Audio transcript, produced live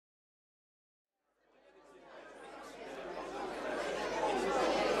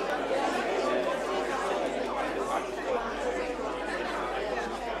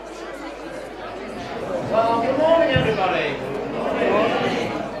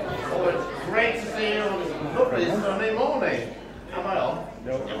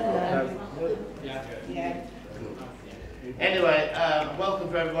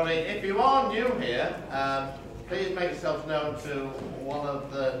here, please make yourself known to one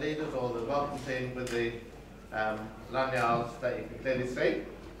of the leaders or the welcome team with the lanyards that you can clearly see.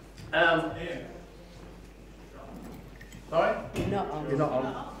 Sorry? You're not on. You're not on.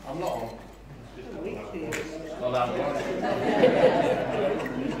 I'm not on.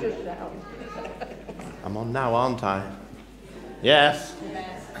 I'm on now, aren't I? Yes.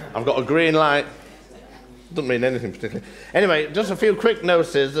 I've got a green light. Doesn't mean anything particularly. Anyway, just a few quick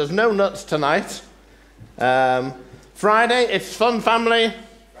notices. There's no nuts tonight. Friday, it's fun, family.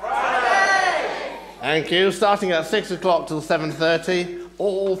 Friday! Thank you. Starting at 6 o'clock till 7:30.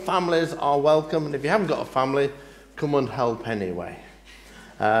 All families are welcome, and if you haven't got a family, come and help anyway.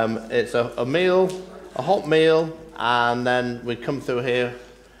 It's a meal, a hot meal, and then we come through here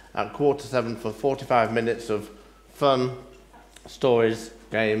at 6:45 for 45 minutes of fun, stories,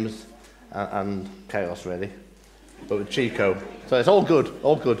 games, and chaos, really, but with Chico. So it's all good,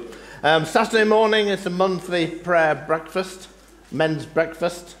 all good. Saturday morning, it's a monthly prayer breakfast, men's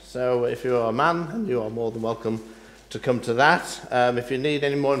breakfast. So if you're a man, you are more than welcome to come to that. If you need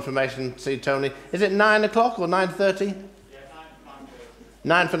any more information, see Tony. Is it 9 o'clock or 9:30? Yeah,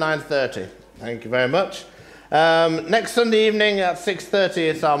 9 for 9:30. 9 for 9:30. Thank you very much. Next Sunday evening at 6:30,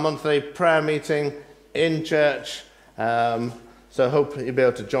 it's our monthly prayer meeting in church. So I hope you'll be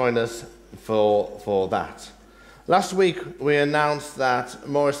able to join us for that. Last week we announced that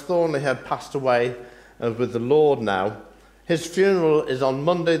Maurice Thornley had passed away and was with the Lord now. His funeral is on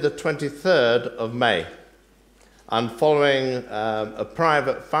Monday the 23rd of May, and following a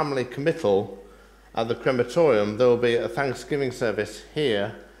private family committal at the crematorium, there will be a Thanksgiving service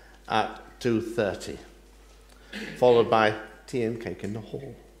here at 2:30, followed by tea and cake in the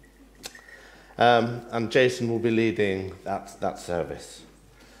hall. And Jason will be leading that service.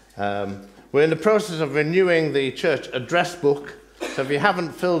 We're in the process of renewing the church address book, so if you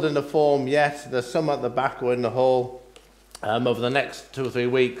haven't filled in the form yet, there's some at the back or in the hall. Over the next 2 or 3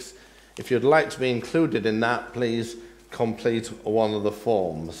 weeks, if you'd like to be included in that, please complete one of the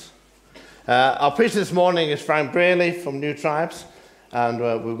forms. Our preacher this morning is Frank Brearley from New Tribes, and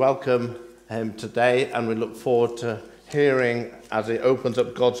we welcome him today, and we look forward to hearing as he opens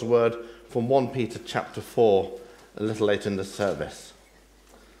up God's word from 1 Peter chapter 4 a little later in the service.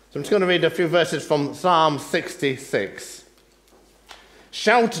 So I'm just going to read a few verses from Psalm 66.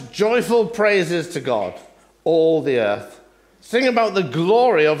 Shout joyful praises to God, all the earth. Sing about the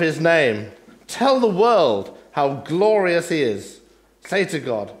glory of his name. Tell the world how glorious he is. Say to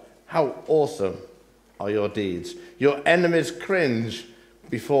God, how awesome are your deeds. Your enemies cringe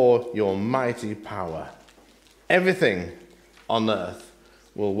before your mighty power. Everything on earth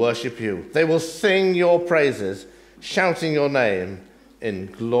will worship you. They will sing your praises, shouting your name in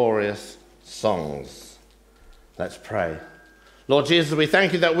glorious songs. Let's pray. Lord Jesus, we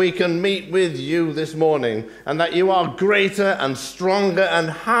thank you that we can meet with you this morning and that you are greater and stronger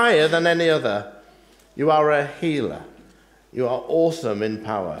and higher than any other. You are a healer. You are awesome in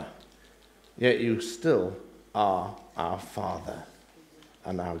power. Yet you still are our Father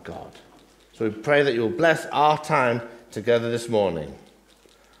and our God. So we pray that you will bless our time together this morning.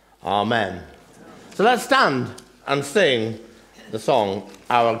 Amen. So let's stand and sing the song,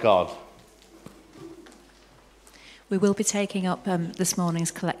 Our God. We will be taking up this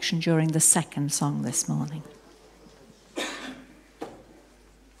morning's collection during the second song this morning.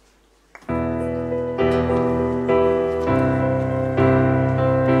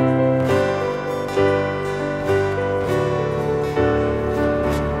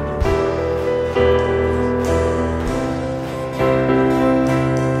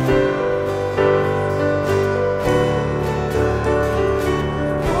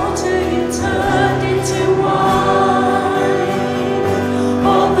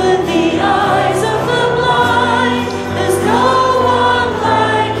 Open the eyes of the blind.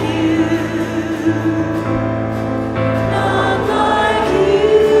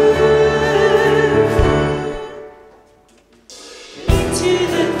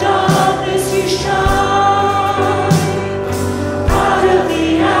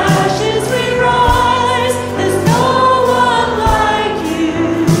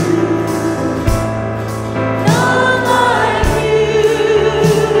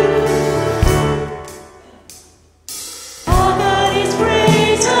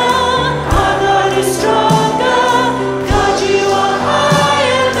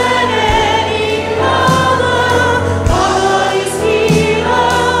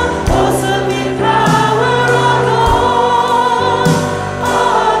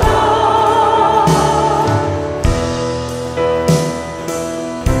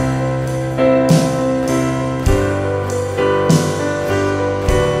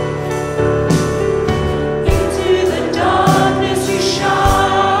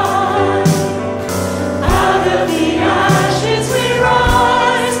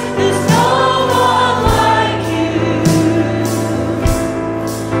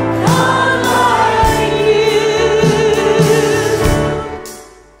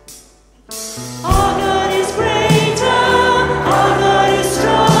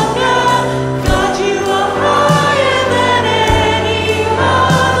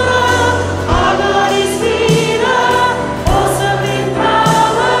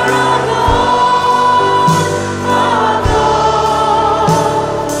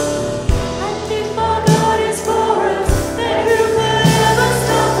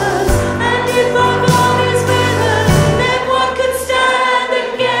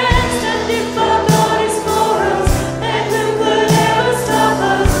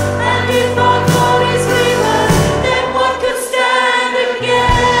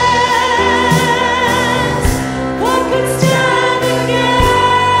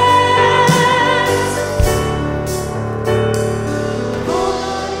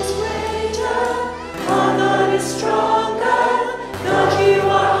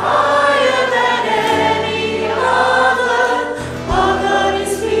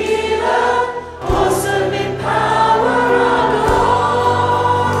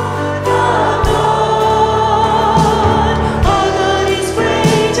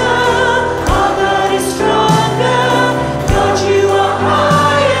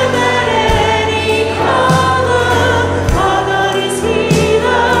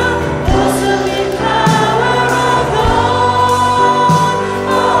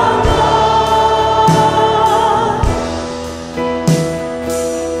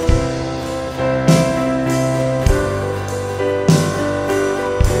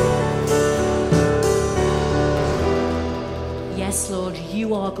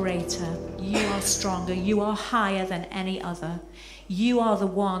 longer. You are higher than any other. You are the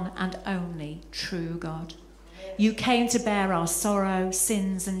one and only true God. You came to bear our sorrow,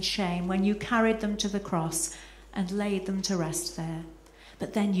 sins and shame when you carried them to the cross and laid them to rest there.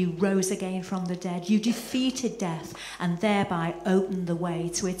 But then you rose again from the dead. You defeated death and thereby opened the way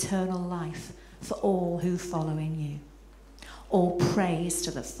to eternal life for all who follow in you. All praise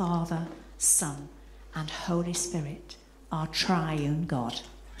to the Father, Son, and Holy Spirit, our triune God.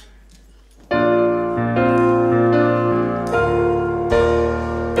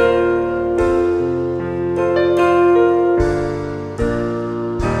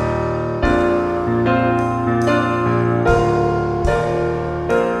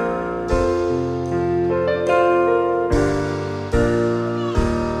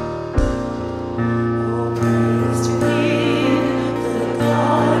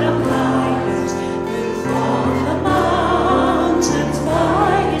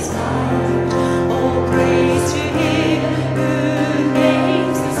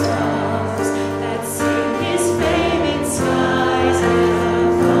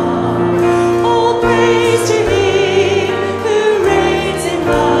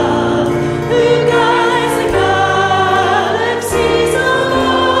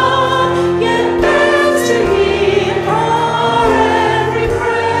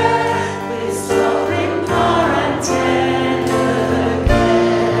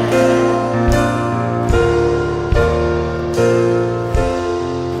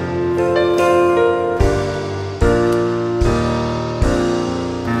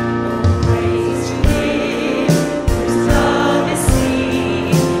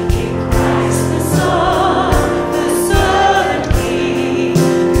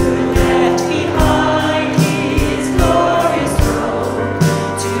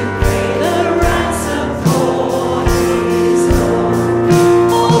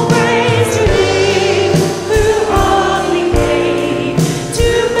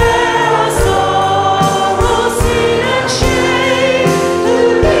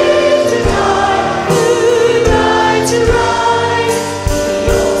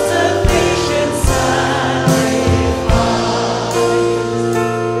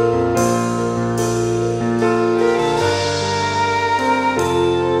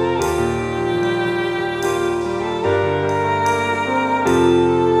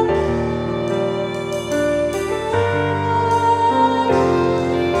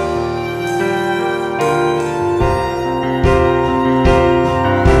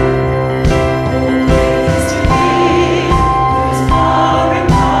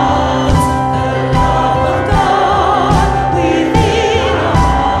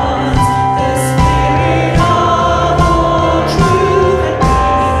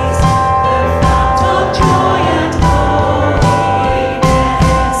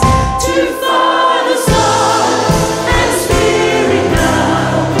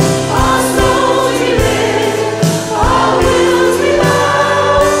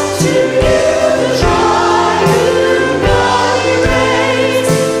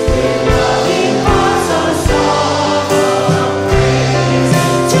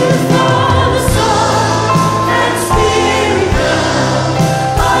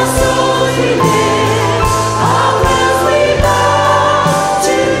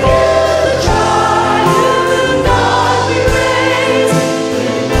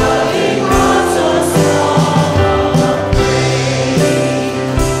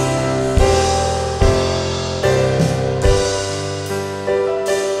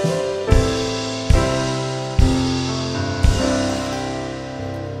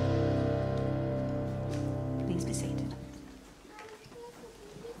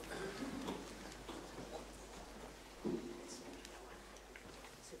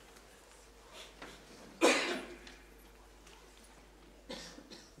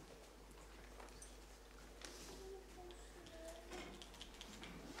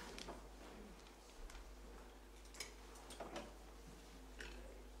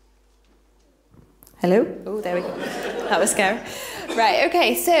 Hello? Oh, there we go. That was scary. Right,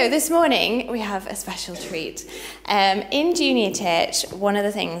 okay, so this morning we have a special treat. In junior church, one of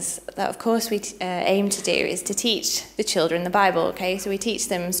the things that, of course, we aim to do is to teach the children the Bible, okay? So we teach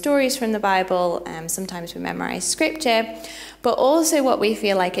them stories from the Bible, sometimes we memorize scripture, but also what we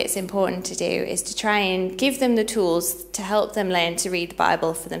feel like it's important to do is to try and give them the tools to help them learn to read the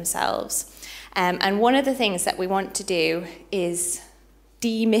Bible for themselves. And one of the things that we want to do is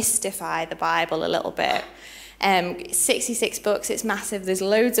demystify the Bible a little bit. 66 books, it's massive, there's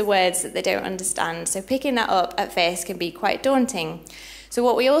loads of words that they don't understand, so picking that up at first can be quite daunting. So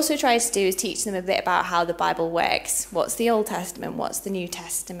what we also try to do is teach them a bit about how the Bible works. What's the Old Testament? What's the New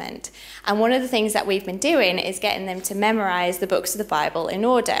Testament? And one of the things that we've been doing is getting them to memorize the books of the Bible in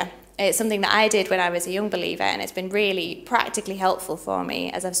order. It's something that I did when I was a young believer, and it's been really practically helpful for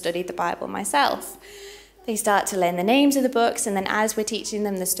me as I've studied the Bible myself. They start to learn the names of the books, and then as we're teaching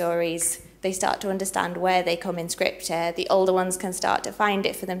them the stories, they start to understand where they come in Scripture. The older ones can start to find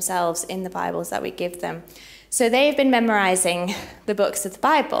it for themselves in the Bibles that we give them. So they've been memorizing the books of the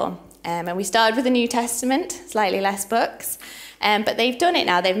Bible. And we started with the New Testament, slightly less books. But they've done it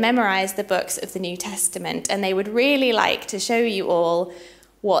now. They've memorized the books of the New Testament. And they would really like to show you all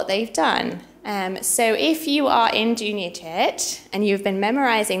what they've done. So if you are in junior church and you've been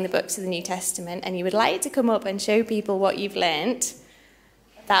memorizing the books of the New Testament and you would like to come up and show people what you've learnt,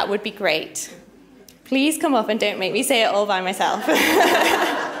 that would be great. Please come up and don't make me say it all by myself.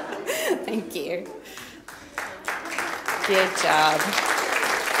 Thank you. Good job.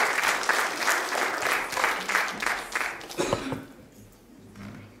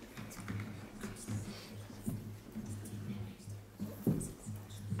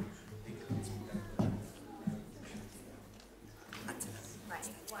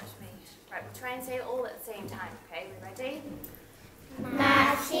 Right, we'll try and say it all at the same time, okay? We ready?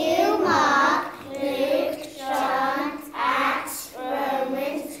 Matthew, Mark, Luke, John, Acts,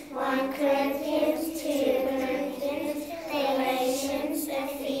 Romans, 1 Corinthians, 2 Corinthians, Galatians,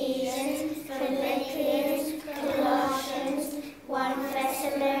 Ephesians, Philippians, Colossians, 1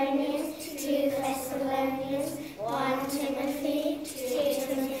 Thessalonians, 2 Thessalonians, 1 Timothy, 2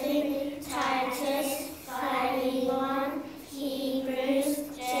 Timothy, Titus, Philemon,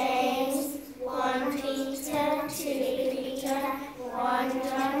 Hebrews, James, 1 Peter, 2 Peter, 1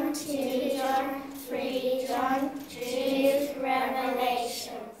 John, 2 John, 3 John, 2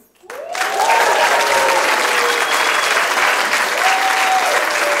 Revelation.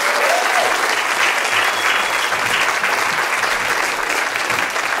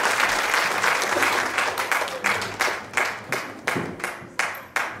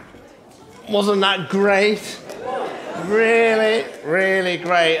 Wasn't that great? Really, really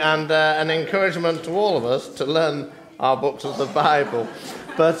great, and an encouragement to all of us to learn our books of the Bible.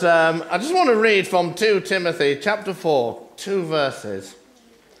 But I just want to read from 2 Timothy chapter 4, 2 verses.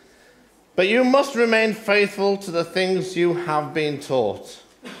 But you must remain faithful to the things you have been taught.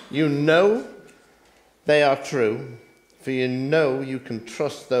 You know they are true, for you know you can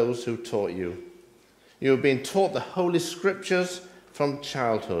trust those who taught you. You have been taught the Holy Scriptures from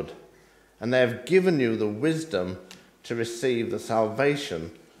childhood, and they have given you the wisdom to receive the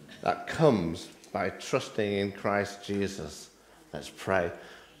salvation that comes by trusting in Christ Jesus. Let's pray.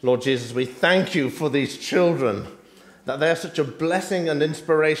 Lord Jesus, we thank you for these children, that they are such a blessing and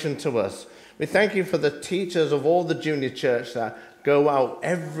inspiration to us. We thank you for the teachers of all the junior church that go out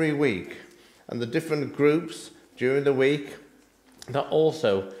every week, and the different groups during the week that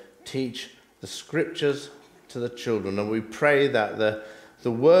also teach the Scriptures to the children. And we pray that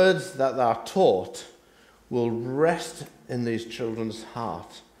the words that are taught will rest in these children's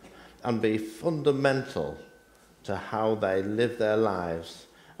heart and be fundamental to how they live their lives,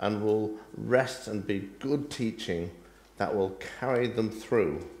 and will rest and be good teaching that will carry them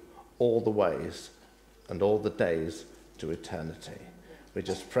through all the ways and all the days to eternity. We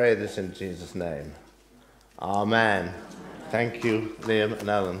just pray this in Jesus' name. Amen. Thank you, Liam and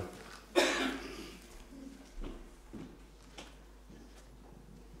Ellen.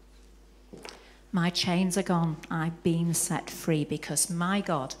 My chains are gone, I've been set free, because my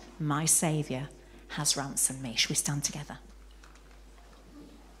God, my Saviour, has ransomed me. Shall we stand together?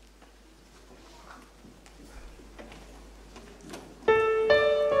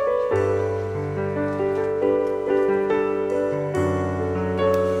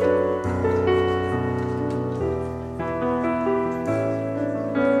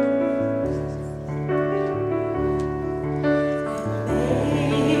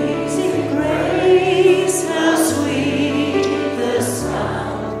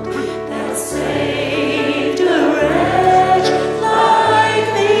 Saved a wretch.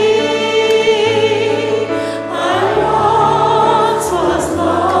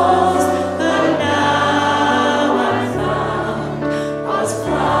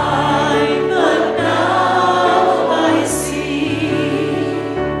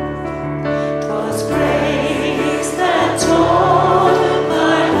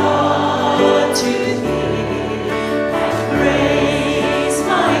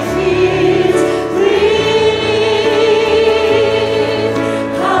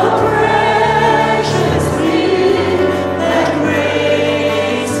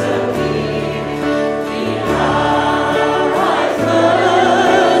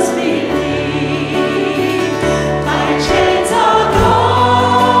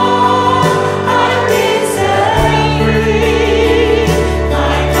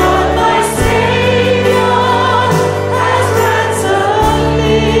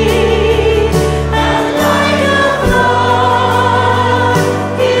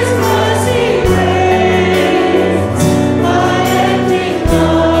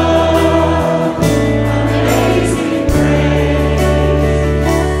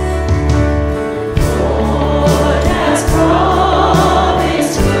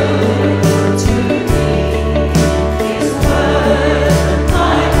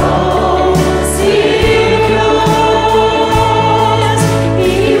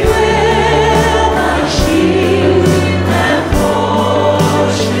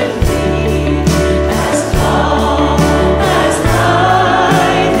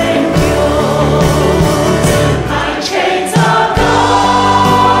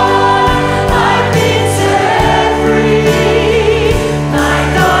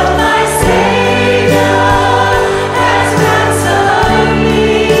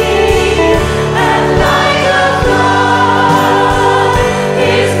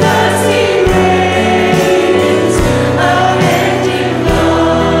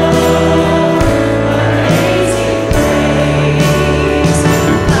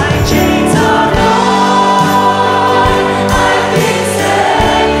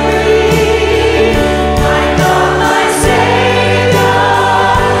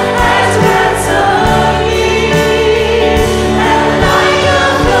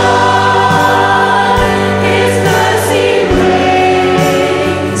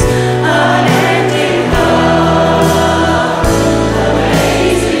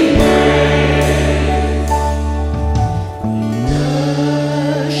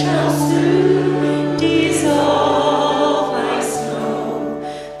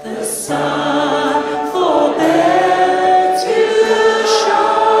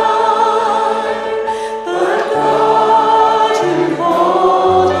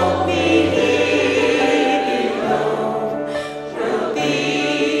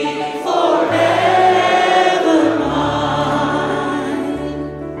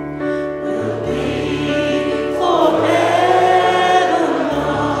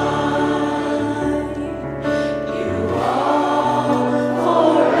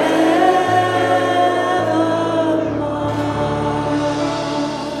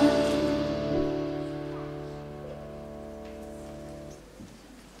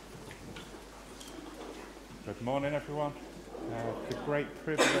 Good morning, everyone. It's a great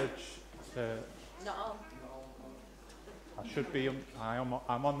privilege to... Not on. I should be...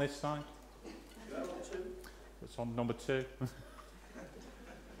 I'm on this side. It's on number 2.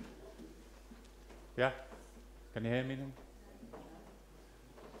 Yeah? Can you hear me now?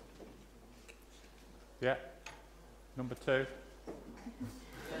 Yeah? Number 2.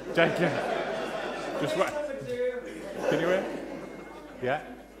 Jacob. Just wait. Can you hear? Yeah?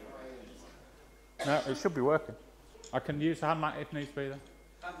 No, it should be working. I can use a hand mic if needs be there.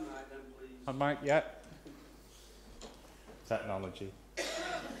 Hand mic then, please. Hand mic, yeah. Technology.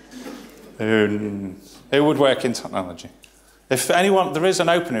 Who would work in technology? If anyone, there is an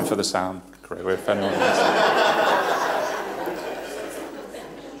opening for the sound crew, if anyone wants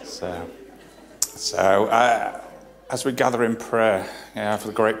to. As we gather in prayer, I have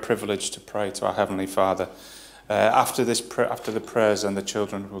the great privilege to pray to our Heavenly Father. After the prayers, and the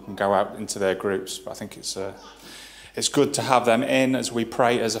children can go out into their groups. But I think it's good to have them in as we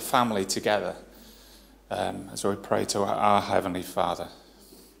pray as a family together, as we pray to our Heavenly Father.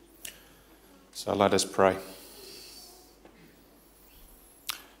 So let us pray.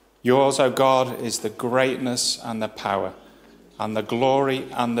 Yours, O God, is the greatness and the power, and the glory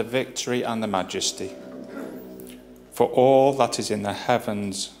and the victory and the majesty. For all that is in the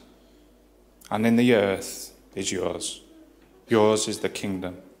heavens and in the earth is yours. Yours is the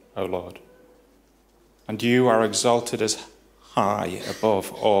kingdom, O Lord. And you are exalted as high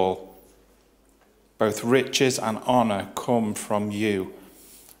above all. Both riches and honour come from you,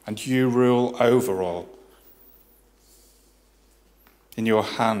 and you rule over all. In your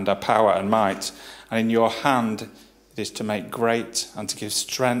hand are power and might, and in your hand it is to make great and to give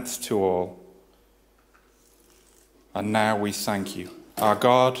strength to all. And now we thank you, our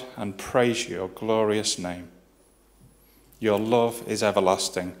God, and praise your glorious name. Your love is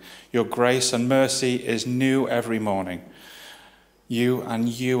everlasting. Your grace and mercy is new every morning. You and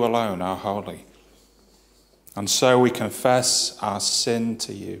you alone are holy. And so we confess our sin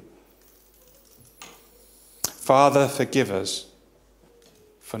to you. Father, forgive us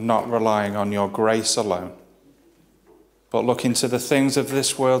for not relying on your grace alone, but looking to the things of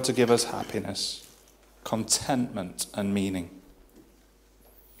this world to give us happiness, contentment, and meaning.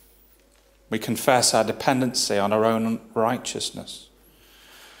 We confess our dependency on our own righteousness.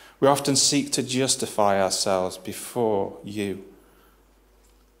 We often seek to justify ourselves before you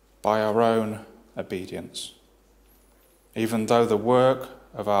by our own obedience, even though the work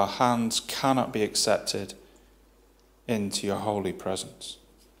of our hands cannot be accepted into your holy presence.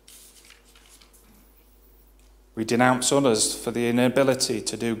 We denounce others for the inability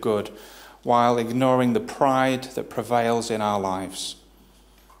to do good while ignoring the pride that prevails in our lives.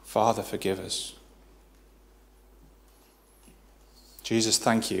 Father, forgive us. Jesus,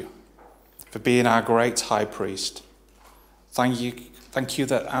 thank you for being our great high priest. Thank you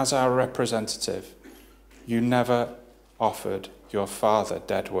that as our representative, you never offered your Father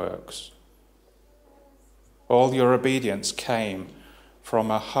dead works. All your obedience came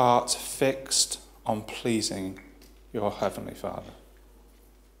from a heart fixed on pleasing your Heavenly Father.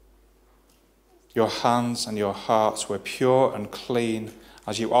 Your hands and your hearts were pure and clean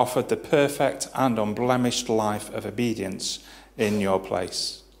as you offered the perfect and unblemished life of obedience in your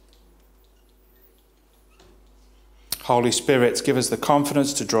place. Holy Spirit, give us the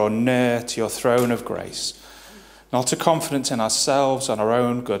confidence to draw near to your throne of grace, not a confidence in ourselves and our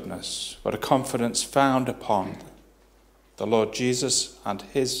own goodness, but a confidence found upon the Lord Jesus and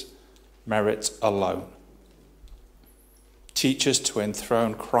his merit alone. Teach us to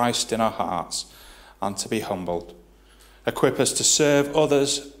enthrone Christ in our hearts and to be humbled. Equip us to serve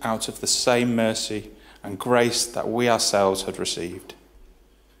others out of the same mercy and grace that we ourselves had received.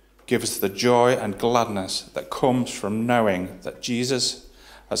 Give us the joy and gladness that comes from knowing that Jesus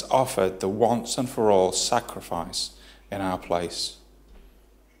has offered the once and for all sacrifice in our place,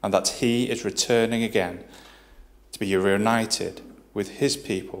 and that he is returning again to be reunited with his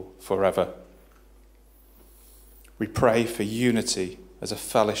people forever. We pray for unity as a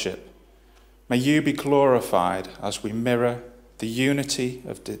fellowship. May you be glorified as we mirror the unity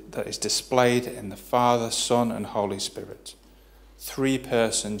that is displayed in the Father, Son, and Holy Spirit, 3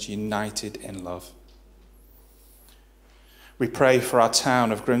 persons united in love. We pray for our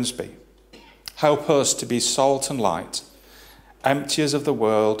town of Grimsby. Help us to be salt and light, empty us of the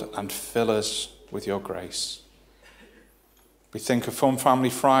world, and fill us with your grace. We think of Fun Family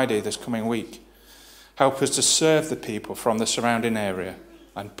Friday this coming week. Help us to serve the people from the surrounding area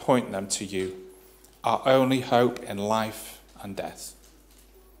and point them to you, our only hope in life and death.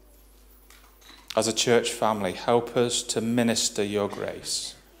 As a church family, help us to minister your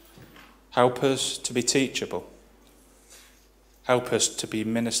grace. Help us to be teachable. Help us to be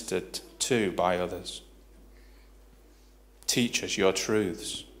ministered to by others. Teach us your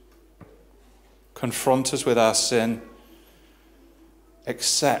truths. Confront us with our sin.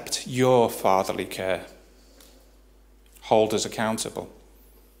 Accept your fatherly care. Hold us accountable.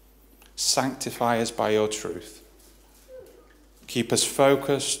 Sanctify us by your truth. Keep us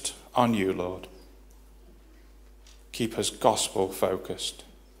focused on you, Lord. Keep us gospel focused.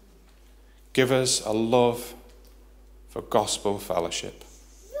 Give us a love for gospel fellowship.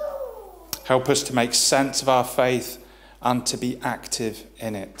 Help us to make sense of our faith and to be active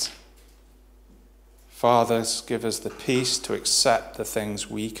in it. Fathers, give us the peace to accept the things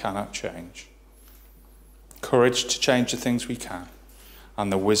we cannot change, courage to change the things we can,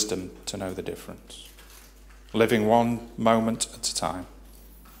 and the wisdom to know the difference. Living one moment at a time,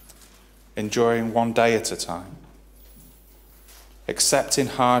 enjoying one day at a time, accepting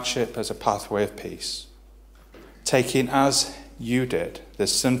hardship as a pathway of peace, taking as you did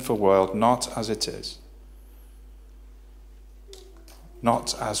this sinful world not as it is,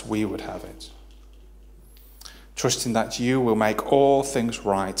 not as we would have it, trusting that you will make all things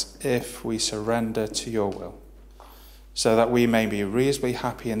right if we surrender to your will, so that we may be reasonably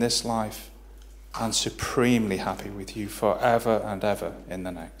happy in this life and supremely happy with you forever and ever in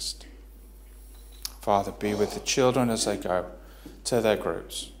the next. Father, be with the children as they go to their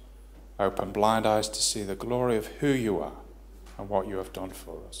groups. Open blind eyes to see the glory of who you are and what you have done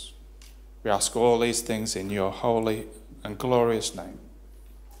for us. We ask all these things in your holy and glorious name.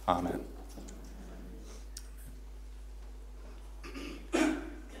 Amen.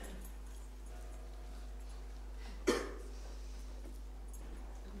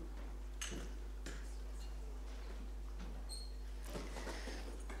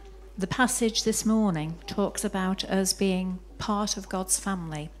 The passage this morning talks about us being part of God's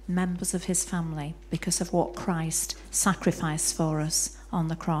family, members of his family, because of what Christ sacrificed for us on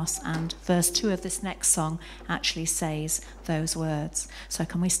the cross. And verse 2 of this next song actually says those words. So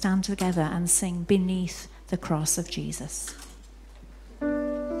can we stand together and sing Beneath the Cross of Jesus?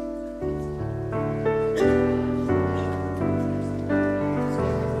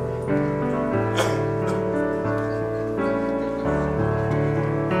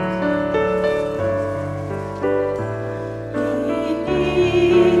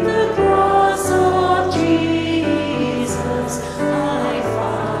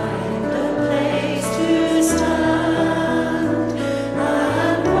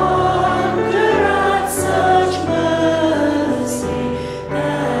 Wonder at such mercy.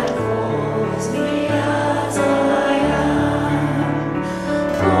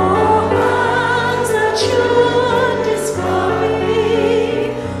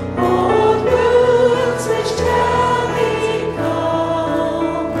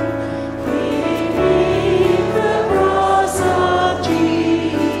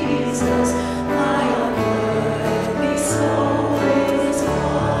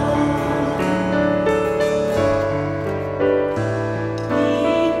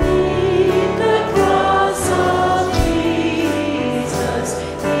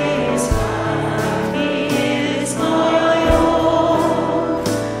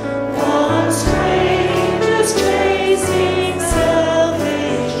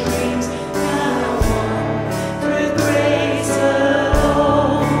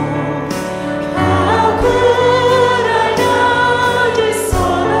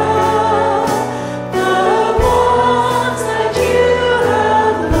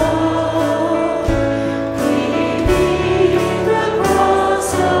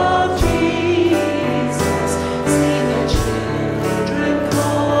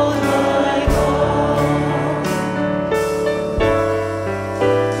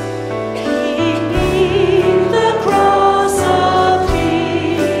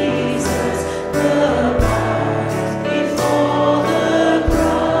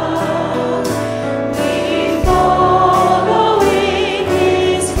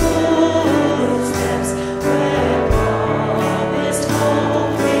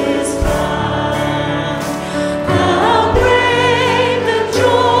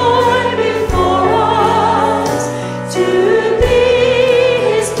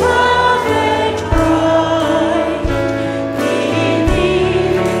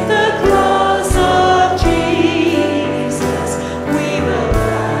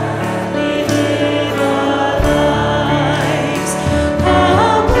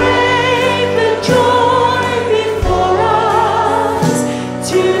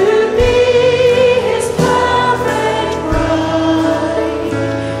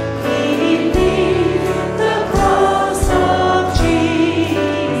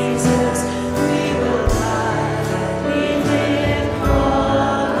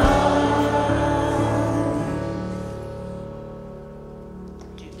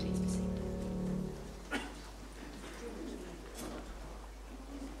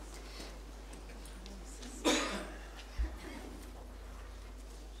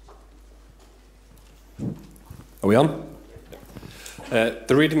 we on? The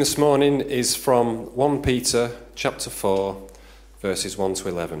reading this morning is from 1 Peter chapter 4, verses 1 to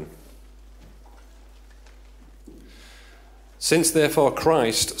 11. Since therefore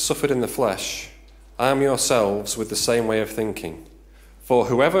Christ suffered in the flesh, arm yourselves with the same way of thinking. For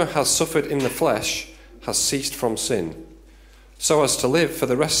whoever has suffered in the flesh has ceased from sin, so as to live for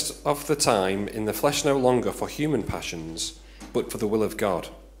the rest of the time in the flesh no longer for human passions, but for the will of God.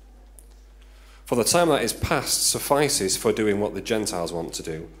 For the time that is past suffices for doing what the Gentiles want to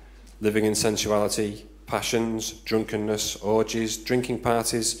do, living in sensuality, passions, drunkenness, orgies, drinking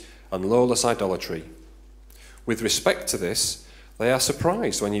parties, and lawless idolatry. With respect to this, they are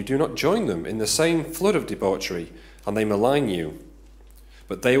surprised when you do not join them in the same flood of debauchery, and they malign you.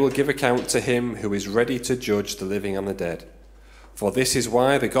 But they will give account to him who is ready to judge the living and the dead. For this is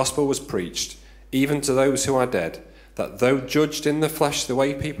why the gospel was preached, even to those who are dead, that though judged in the flesh the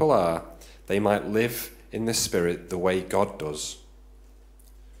way people are, they might live in the spirit the way God does.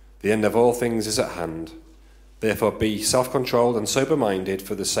 The end of all things is at hand. Therefore be self-controlled and sober-minded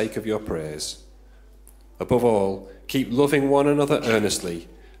for the sake of your prayers. Above all, keep loving one another earnestly,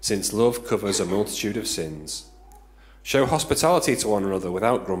 since love covers a multitude of sins. Show hospitality to one another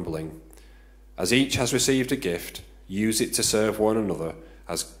without grumbling. As each has received a gift, use it to serve one another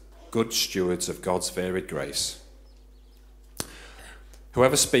as good stewards of God's varied grace.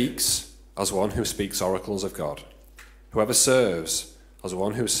 Whoever speaks, as one who speaks oracles of God. Whoever serves, as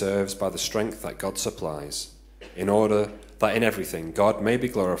one who serves by the strength that God supplies, in order that in everything God may be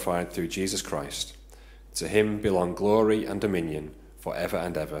glorified through Jesus Christ. To him belong glory and dominion forever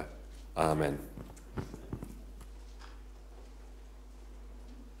and ever. Amen.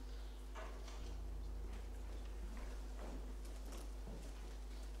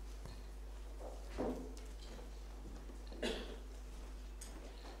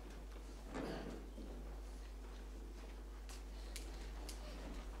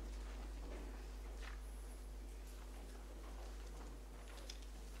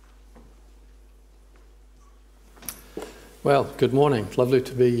 Well, good morning. Lovely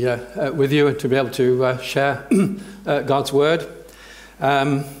to be with you and to be able to share God's word.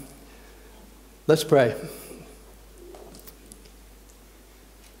 Let's pray.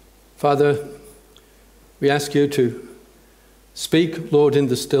 Father, we ask you to speak, Lord, in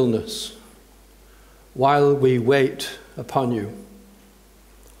the stillness while we wait upon you.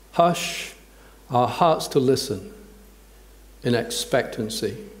 Hush our hearts to listen in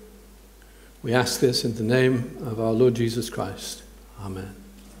expectancy. We ask this in the name of our Lord Jesus Christ. Amen.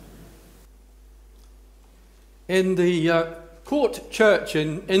 In the court church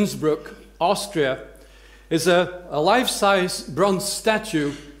in Innsbruck, Austria, is a life-size bronze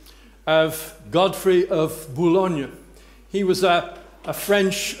statue of Godfrey of Boulogne. He was a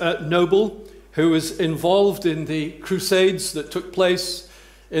French noble who was involved in the Crusades that took place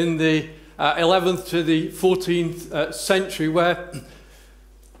in the 11th to the 14th century, where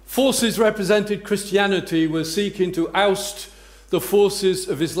forces represented Christianity were seeking to oust the forces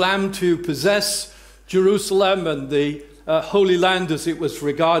of Islam to possess Jerusalem and the Holy Land as it was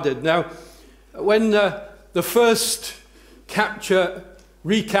regarded. Now, when the first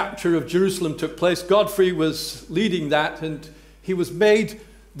recapture of Jerusalem took place, Godfrey was leading that, and he was made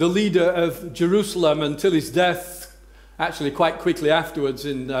the leader of Jerusalem until his death, actually quite quickly afterwards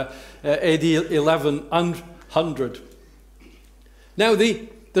in AD 1100. Now,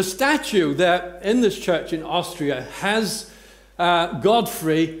 the statue there in this church in Austria has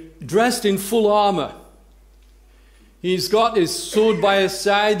Godfrey dressed in full armor. He's got his sword by his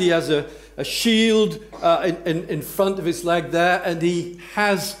side, he has a shield in front of his leg there, and he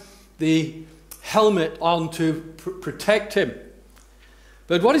has the helmet on to protect him.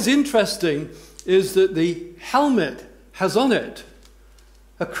 But what is interesting is that the helmet has on it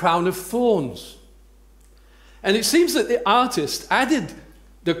a crown of thorns. And it seems that the artist added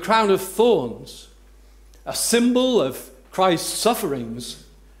the crown of thorns, a symbol of Christ's sufferings,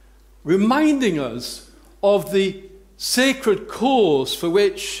 reminding us of the sacred cause for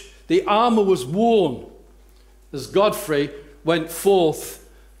which the armor was worn as Godfrey went forth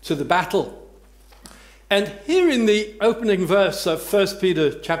to the battle. And here in the opening verse of 1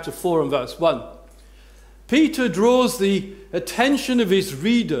 Peter chapter 4 and verse 1, Peter draws the attention of his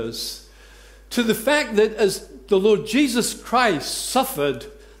readers to the fact that as the Lord Jesus Christ suffered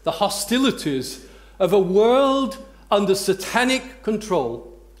the hostilities of a world under satanic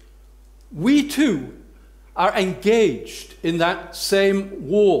control, we too are engaged in that same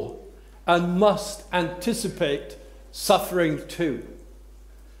war and must anticipate suffering too.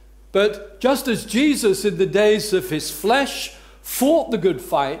 But just as Jesus in the days of his flesh fought the good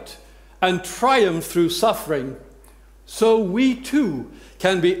fight and triumphed through suffering, so we too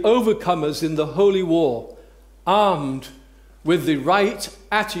can be overcomers in the holy war, armed with the right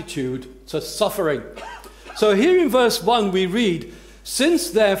attitude to suffering. So here in verse 1 we read, "Since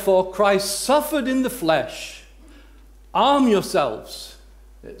therefore Christ suffered in the flesh, arm yourselves."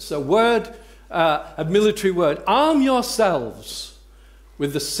 It's a word, a military word. Arm yourselves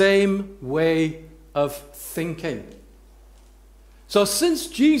with the same way of thinking. So since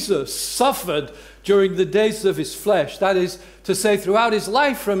Jesus suffered during the days of his flesh, that is to say throughout his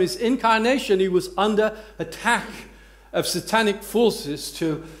life from his incarnation, he was under attack of satanic forces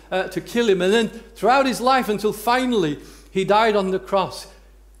to kill him. And then throughout his life until finally he died on the cross,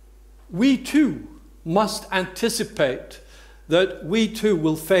 we too must anticipate that we too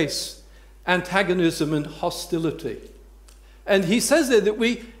will face antagonism and hostility. And he says there that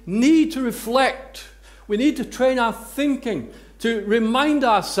we need to reflect, we need to train our thinking to remind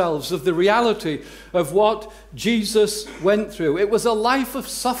ourselves of the reality of what Jesus went through. It was a life of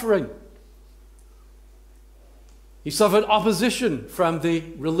suffering. He suffered opposition from the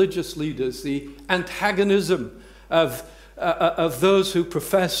religious leaders, the antagonism of those who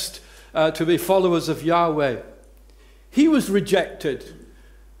professed to be followers of Yahweh. He was rejected.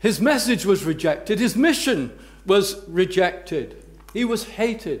 His message was rejected. His mission was rejected. He was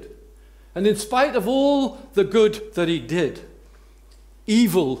hated. And in spite of all the good that he did,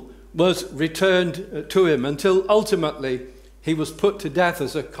 evil was returned to him until ultimately he was put to death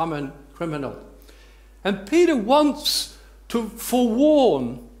as a common criminal. And Peter wants to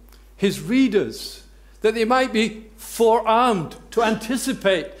forewarn his readers that they might be forearmed to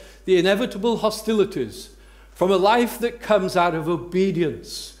anticipate the inevitable hostilities from a life that comes out of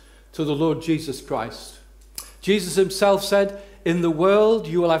obedience to the Lord Jesus Christ. Jesus himself said, "In the world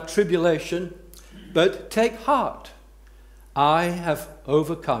you will have tribulation, but take heart. I have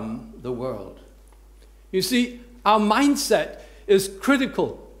overcome the world." You see, our mindset is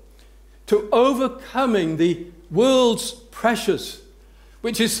critical to overcoming the world's pressures,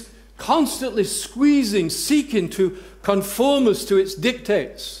 which is constantly squeezing, seeking to conform us to its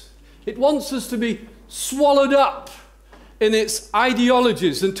dictates. It wants us to be swallowed up in its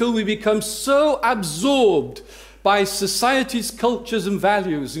ideologies until we become so absorbed by society's cultures and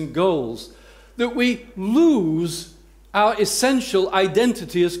values and goals that we lose our essential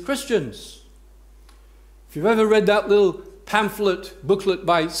identity as Christians. If you've ever read that little booklet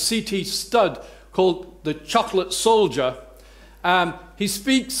by C.T. Studd called The Chocolate Soldier, he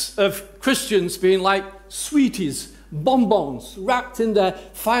speaks of Christians being like sweeties, bonbons, wrapped in their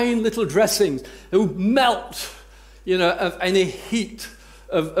fine little dressings, who melt, of any heat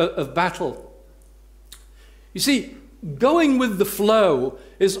of battle. You see, going with the flow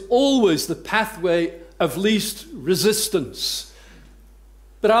is always the pathway of least resistance.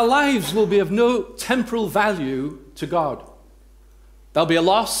 But our lives will be of no temporal value to God. There'll be a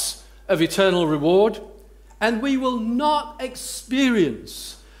loss of eternal reward, and we will not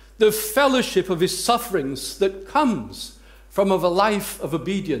experience the fellowship of his sufferings that comes from a life of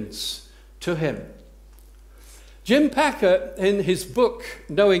obedience to him. Jim Packer, in his book,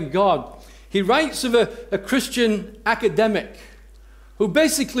 Knowing God, he writes of a Christian academic who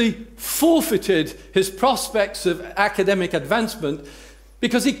basically forfeited his prospects of academic advancement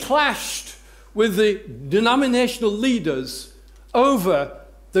because he clashed with the denominational leaders over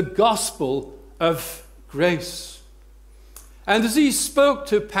the gospel of grace. And as he spoke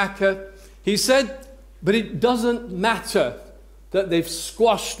to Packer, he said, "But it doesn't matter that they've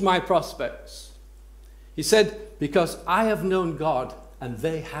squashed my prospects." He said, "Because I have known God and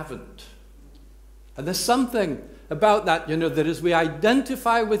they haven't." And there's something about that, that as we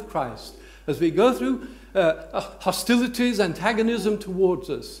identify with Christ, as we go through hostilities, antagonism towards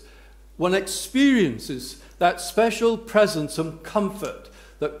us, one experiences that special presence and comfort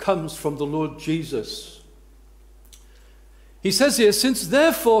that comes from the Lord Jesus. He says here, "Since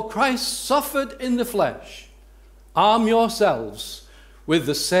therefore Christ suffered in the flesh, arm yourselves with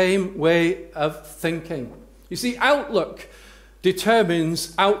the same way of thinking." You see, outlook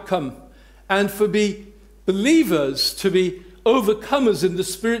determines outcome. And for believers to be overcomers in the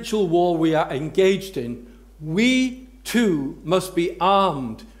spiritual war we are engaged in, we too must be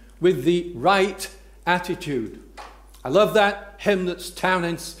armed with the right attitude. I love that hymn that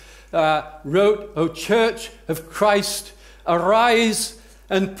Tomlin wrote, "O Church of Christ, arise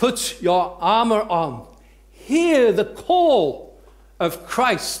and put your armor on. Hear the call of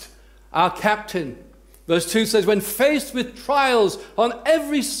Christ, our captain." Verse 2 says, "When faced with trials on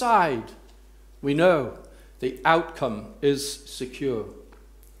every side, we know the outcome is secure."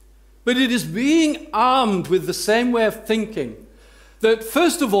 But it is being armed with the same way of thinking that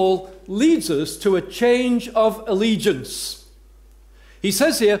first of all leads us to a change of allegiance. He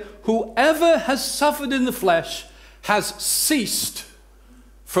says here, whoever has suffered in the flesh has ceased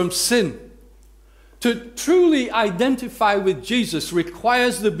from sin. To truly identify with Jesus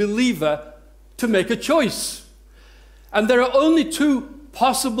requires the believer to make a choice. And there are only two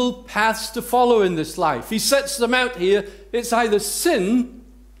possible paths to follow in this life. He sets them out here. It's either sin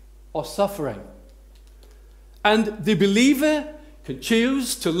or suffering. And the believer can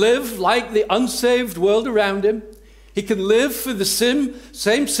choose to live like the unsaved world around him. He can live for the same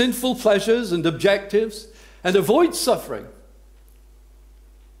sinful pleasures and objectives and avoid suffering.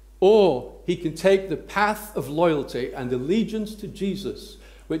 Or he can take the path of loyalty and allegiance to Jesus,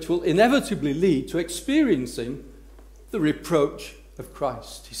 which will inevitably lead to experiencing the reproach of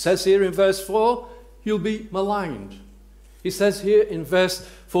Christ. He says here in verse 4, you'll be maligned. He says here in verse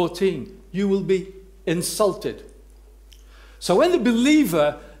 14, you will be insulted. So when the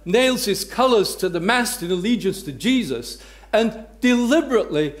believer nails his colours to the mast in allegiance to Jesus and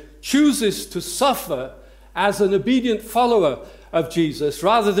deliberately chooses to suffer as an obedient follower of Jesus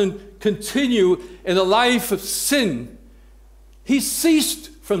rather than continue in a life of sin, he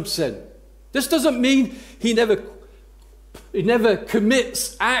ceased from sin. This doesn't mean he never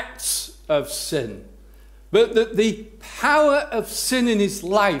commits acts of sin, but that the power of sin in his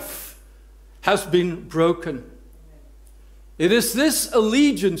life has been broken. It is this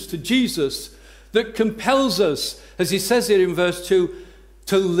allegiance to Jesus that compels us, as he says here in verse 2,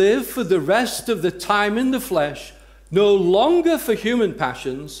 to live for the rest of the time in the flesh, no longer for human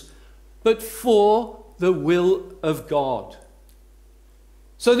passions, but for the will of God.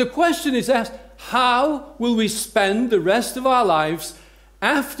 So the question is asked, how will we spend the rest of our lives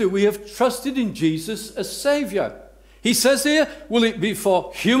after we have trusted in Jesus as Saviour? He says here, will it be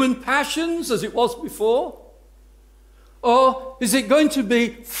for human passions as it was before? Or is it going to be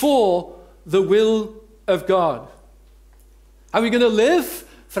for the will of God? Are we going to live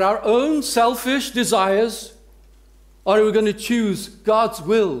for our own selfish desires? Or are we going to choose God's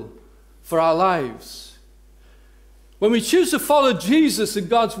will for our lives? When we choose to follow Jesus and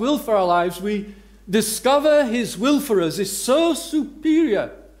God's will for our lives, we discover his will for us is so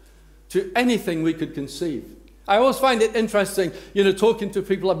superior to anything we could conceive. I always find it interesting, talking to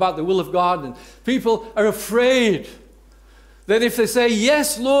people about the will of God, and people are afraid that if they say,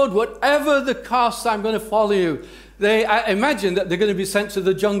 yes, Lord, whatever the cost, I'm going to follow you, I imagine that they're going to be sent to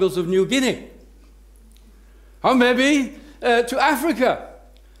the jungles of New Guinea. Or maybe to Africa.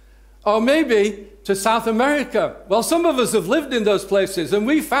 Or maybe to South America. Well, some of us have lived in those places, and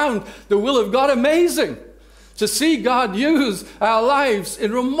we found the will of God amazing. To see God use our lives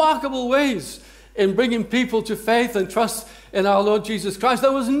in remarkable ways in bringing people to faith and trust in our Lord Jesus Christ.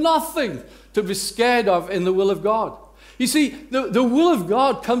 There was nothing to be scared of in the will of God. You see, the will of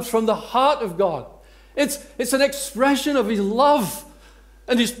God comes from the heart of God. It's an expression of his love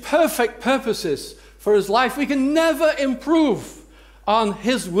and his perfect purposes for his life. We can never improve on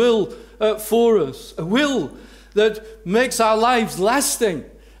his will for us. A will that makes our lives lasting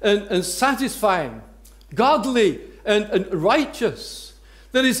and satisfying, godly and righteous,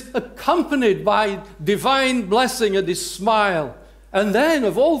 that is accompanied by divine blessing and his smile, and then,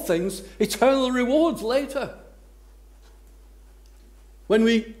 of all things, eternal rewards later. When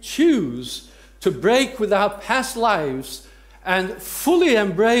we choose to break with our past lives and fully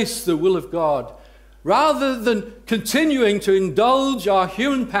embrace the will of God, rather than continuing to indulge our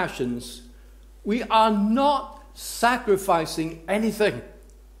human passions, we are not sacrificing anything,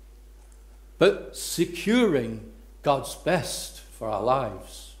 but securing God's best for our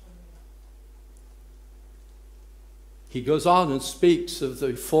lives. He goes on and speaks of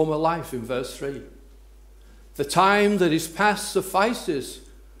the former life in verse 3. The time that is past suffices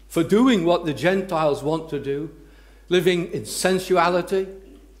for doing what the Gentiles want to do, living in sensuality,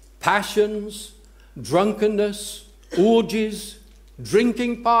 passions, drunkenness, orgies,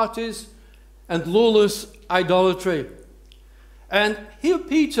 drinking parties, and lawless idolatry. And here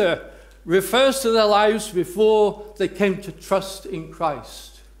Peter refers to their lives before they came to trust in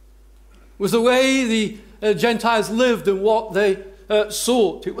Christ. It was the way the Gentiles lived and what they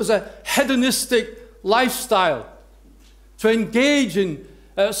sought. It was a hedonistic lifestyle, to engage in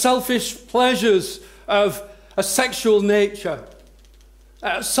selfish pleasures of a sexual nature,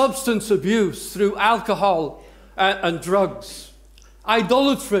 substance abuse through alcohol and drugs,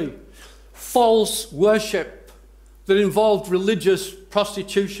 idolatry, false worship that involved religious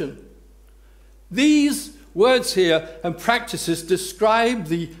prostitution. These words here and practices describe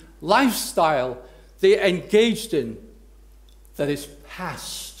the lifestyle they engaged in that is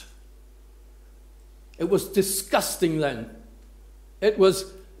past. It was disgusting then. It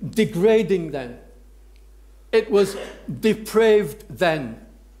was degrading then. It was depraved then,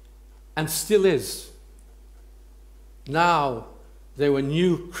 and still is. Now they were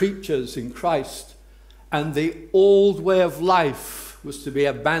new creatures in Christ, and the old way of life was to be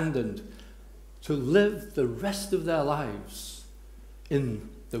abandoned, to live the rest of their lives in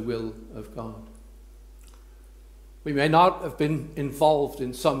the will of God. We may not have been involved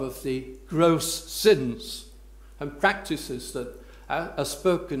in some of the gross sins and practices that are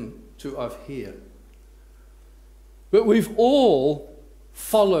spoken to of here. But we've all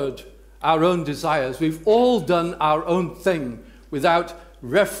followed our own desires. We've all done our own thing without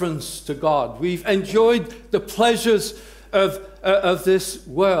reference to God. We've enjoyed the pleasures of this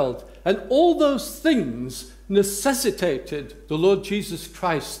world. And all those things necessitated the Lord Jesus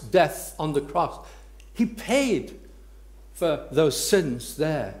Christ's death on the cross. He paid for those sins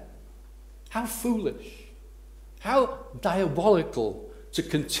there. How foolish, how diabolical to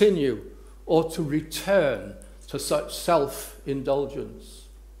continue or to return to such self-indulgence.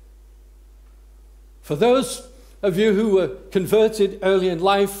 For those of you who were converted early in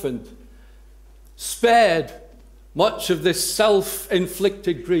life and spared much of this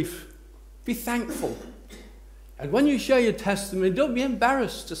self-inflicted grief, be thankful. And when you share your testimony, don't be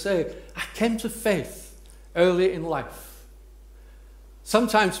embarrassed to say, I came to faith early in life.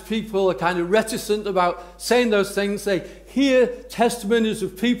 Sometimes people are kind of reticent about saying those things. They hear testimonies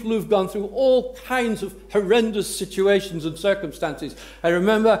of people who've gone through all kinds of horrendous situations and circumstances. I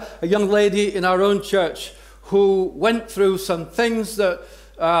remember a young lady in our own church who went through some things that,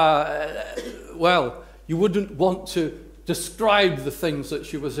 well, you wouldn't want to describe the things that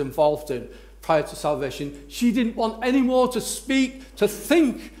she was involved in prior to salvation. She didn't want any more to speak, to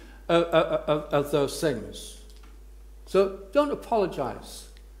think of those things. So don't apologize.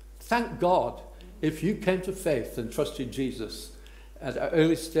 Thank God if you came to faith and trusted Jesus at an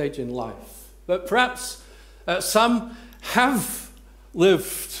early stage in life. But perhaps some have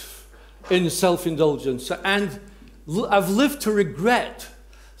lived in self-indulgence and have lived to regret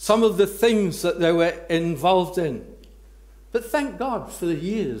some of the things that they were involved in. But thank God for the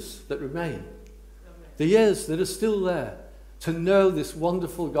years that remain, the years that are still there, to know this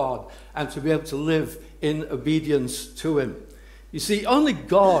wonderful God and to be able to live in obedience to him. You see, only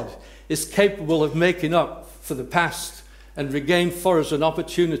God is capable of making up for the past and regain for us an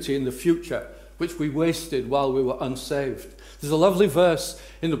opportunity in the future, which we wasted while we were unsaved. There's a lovely verse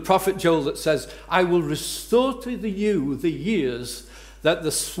in the prophet Joel that says, I will restore to you the years that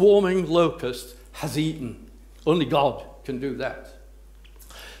the swarming locust has eaten. Only God can do that.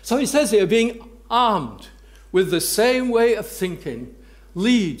 So he says here, being armed with the same way of thinking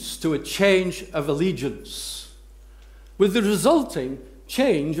leads to a change of allegiance, with the resulting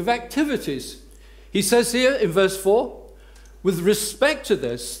change of activities. He says here in verse 4, with respect to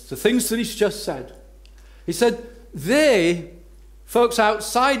this, the things that he's just said, he said, they, folks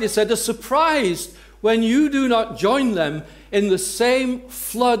outside, he said, are surprised when you do not join them in the same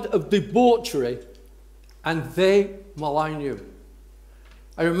flood of debauchery, and they malign you.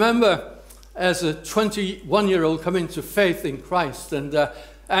 I remember as a 21-year-old coming to faith in Christ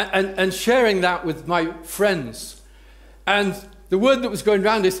and sharing that with my friends. And the word that was going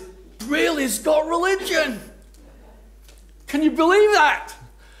around is, Brearley's got religion. Can you believe that?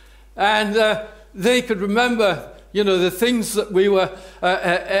 And they could remember, you know, the things that we were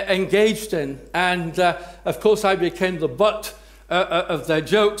engaged in. And, of course, I became the butt of their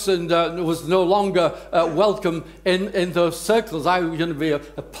jokes and was no longer welcome in those circles. I was going to be a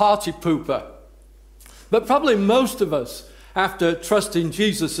party pooper. But probably most of us, after trusting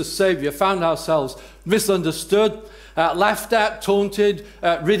Jesus as Saviour, found ourselves misunderstood, laughed at, taunted,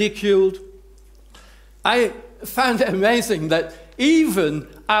 ridiculed. I found it amazing that even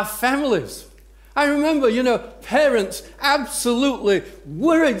our families, I remember, you know, parents absolutely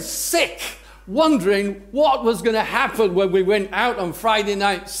worried sick, wondering what was going to happen when we went out on Friday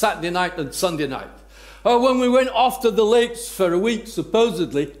night, Saturday night and Sunday night. Or when we went off to the lakes for a week,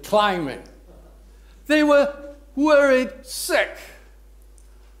 supposedly climbing. They were worried sick.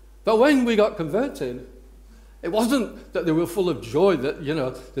 But when we got converted, it wasn't that they were full of joy that, you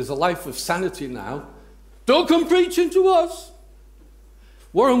know, there's a life of sanity now. Don't come preaching to us.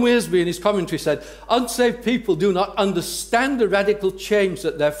 Warren Wiersbe in his commentary said, unsaved people do not understand the radical change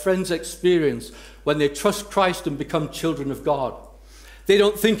that their friends experience when they trust Christ and become children of God. They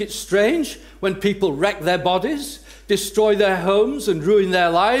don't think it's strange when people wreck their bodies, destroy their homes and ruin their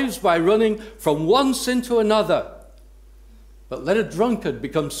lives by running from one sin to another. But let a drunkard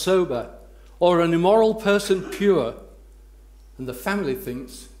become sober or an immoral person pure, and the family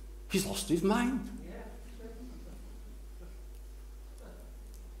thinks he's lost his mind.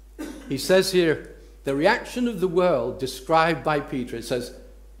 he says here, the reaction of the world described by Peter, it says,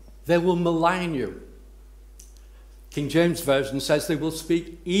 they will malign you. King James Version says they will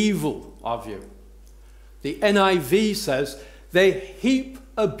speak evil of you. The NIV says they heap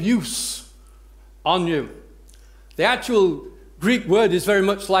abuse on you. The actual Greek word is very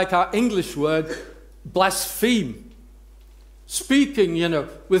much like our English word, blaspheme. Speaking,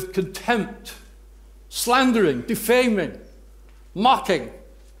 with contempt, slandering, defaming, mocking.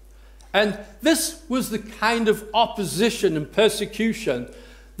 And this was the kind of opposition and persecution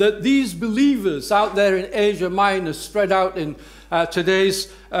that these believers out there in Asia Minor, spread out in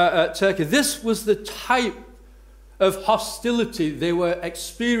today's Turkey, this was the type of hostility they were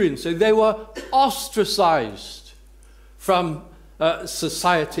experiencing. They were ostracized from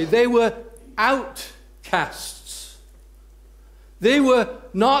society. They were outcasts. They were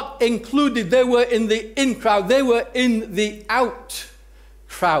not included. They were in the in crowd. They were in the out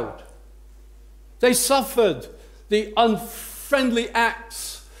crowd. They suffered the unfriendly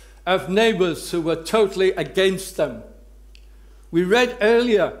acts of neighbors who were totally against them. We read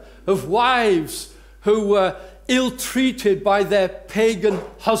earlier of wives who were ill-treated by their pagan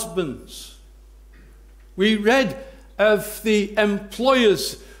husbands. We read of the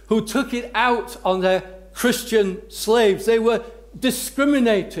employers who took it out on their Christian slaves. They were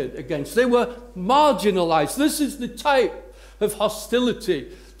discriminated against. They were marginalized. This is the type of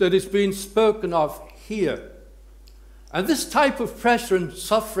hostility that is being spoken of here. And this type of pressure and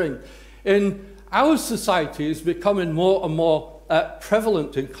suffering in our society is becoming more and more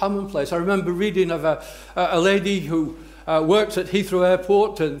prevalent and commonplace. I remember reading of a lady who works at Heathrow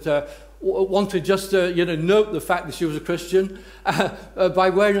Airport and wanted just to note the fact that she was a Christian by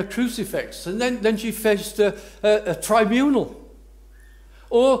wearing a crucifix. And then she faced a tribunal.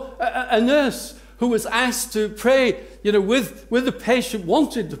 Or a nurse who was asked to pray, with the patient,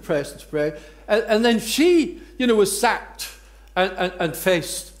 wanted the person to pray, and then she, was sacked and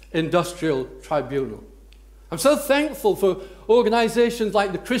faced industrial tribunal. I'm so thankful for organizations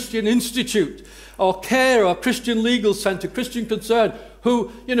like the Christian Institute or CARE or Christian Legal Center, Christian Concern,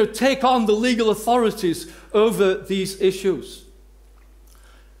 who, take on the legal authorities over these issues.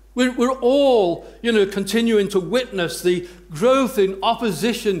 We're all, continuing to witness the growth in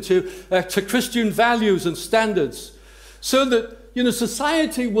opposition to Christian values and standards, so that,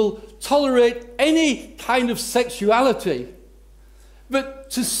 society will tolerate any kind of sexuality. But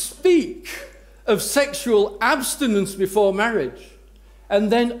to speak of sexual abstinence before marriage,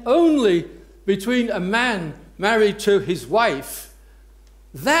 and then only between a man married to his wife,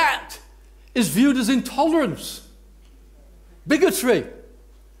 that is viewed as intolerance, bigotry,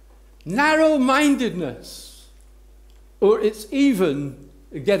 narrow-mindedness, or it's even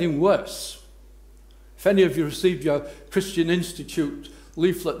getting worse. If any of you received your Christian Institute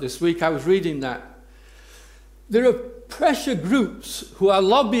leaflet this week, I was reading that. There are pressure groups who are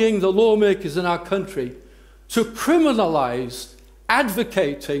lobbying the lawmakers in our country to criminalize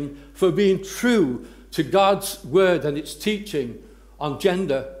advocating for being true to God's word and its teaching on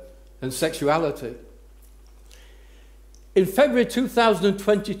gender and sexuality. In February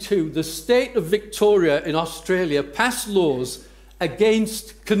 2022, the state of Victoria in Australia passed laws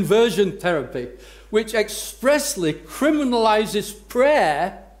against conversion therapy, which expressly criminalizes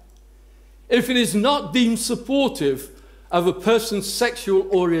prayer if it is not deemed supportive of a person's sexual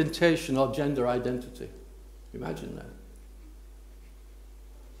orientation or gender identity. Imagine that.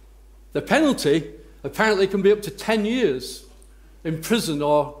 The penalty apparently can be up to 10 years in prison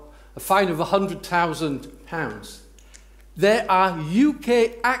or a fine of £100,000. There are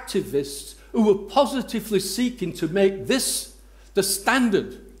UK activists who are positively seeking to make this the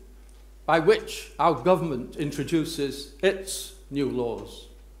standard by which our government introduces its new laws.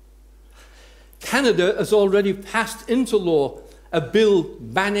 Canada has already passed into law a bill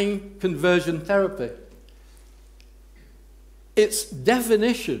banning conversion therapy. Its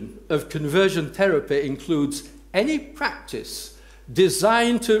definition of conversion therapy includes any practice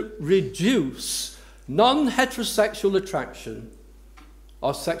designed to reduce non-heterosexual attraction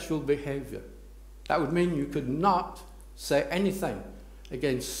or sexual behavior. That would mean you could not say anything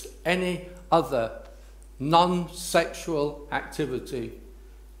against any other non-sexual activity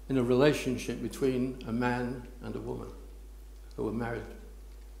in a relationship between a man and a woman who were married.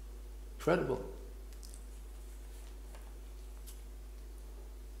 Incredible.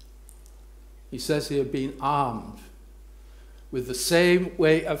 He says here, being armed with the same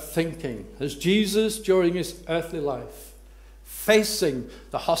way of thinking as Jesus during his earthly life, facing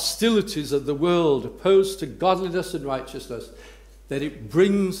the hostilities of the world opposed to godliness and righteousness, that it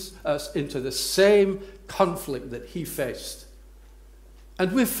brings us into the same conflict that he faced.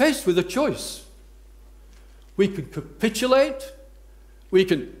 And we're faced with a choice. We can capitulate, we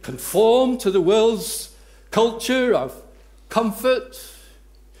can conform to the world's culture of comfort,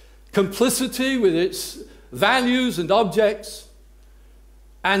 complicity with its values and objects,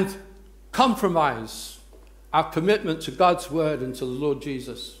 and compromise our commitment to God's word and to the Lord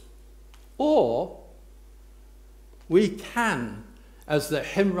Jesus. Or we can, as the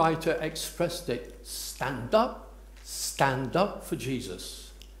hymn writer expressed it, stand up for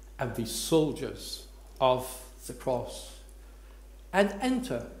Jesus and be soldiers of the cross and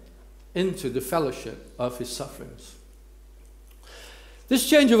enter into the fellowship of his sufferings. This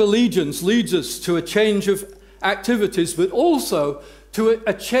change of allegiance leads us to a change of activities, but also to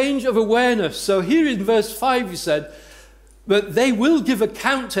a change of awareness. So here in verse 5 he said, "But they will give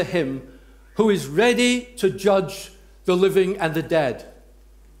account to him who is ready to judge the living and the dead."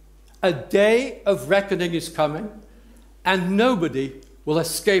 A day of reckoning is coming, and nobody will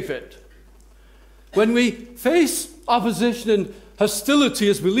escape it. When we face opposition and hostility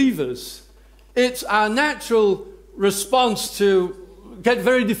as believers, it's our natural response to get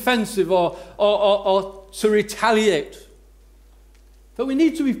very defensive or to retaliate. But we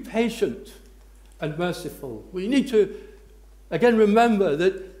need to be patient and merciful. We need to, again, remember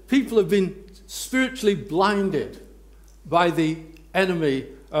that people have been spiritually blinded by the enemy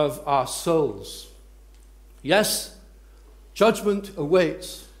of our souls. Yes, judgment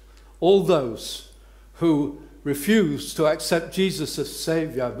awaits all those who refuse to accept Jesus as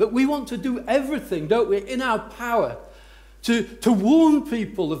Savior. But we want to do everything, don't we, in our power to warn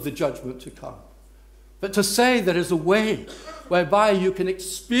people of the judgment to come. But to say there is a way whereby you can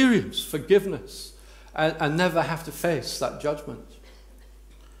experience forgiveness and never have to face that judgment.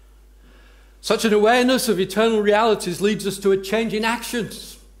 Such an awareness of eternal realities leads us to a change in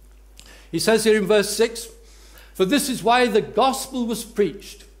actions. He says here in verse 6, "For this is why the gospel was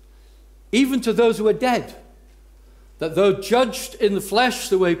preached, even to those who are dead, that though judged in the flesh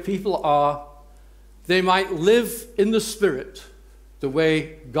the way people are, they might live in the spirit the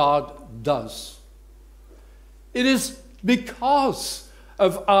way God does." It is because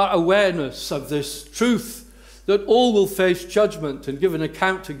of our awareness of this truth that all will face judgment and give an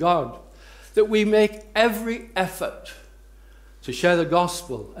account to God that we make every effort to share the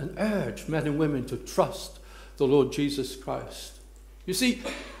gospel and urge men and women to trust the Lord Jesus Christ. You see,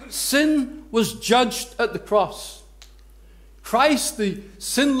 sin was judged at the cross. Christ, the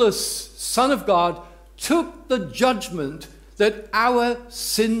sinless Son of God, took the judgment that our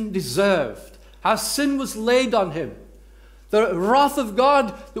sin deserved. Our sin was laid on him. The wrath of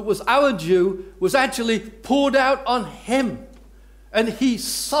God that was our due was actually poured out on him. And he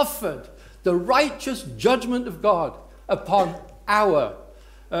suffered the righteous judgment of God upon our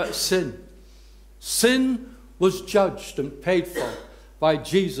sin. Sin was judged and paid for by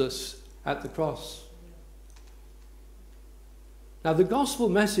Jesus at the cross. Now the gospel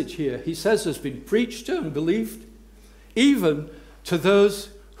message here, he says, has been preached to and believed, even to those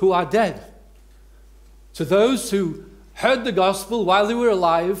who are dead. To those who heard the gospel while they were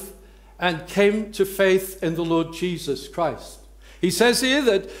alive and came to faith in the Lord Jesus Christ. He says here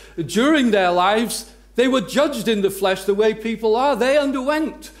that during their lives, they were judged in the flesh the way people are. They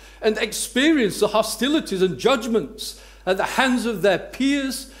underwent and experienced the hostilities and judgments at the hands of their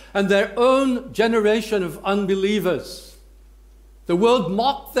peers and their own generation of unbelievers. The world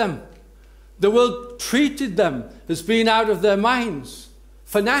mocked them. The world treated them as being out of their minds,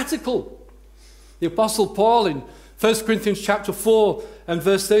 fanatical. The Apostle Paul in 1 Corinthians chapter 4 and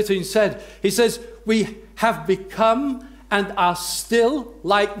verse 13 he says, "We have become and are still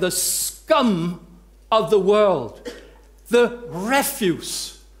like the scum of the world, the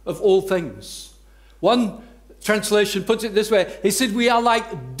refuse of all things." One translation puts it this way. He said, "We are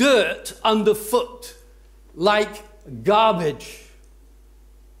like dirt underfoot, like garbage."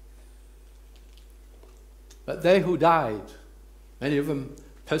 But they who died, many of them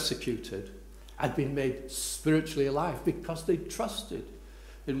persecuted, had been made spiritually alive because they trusted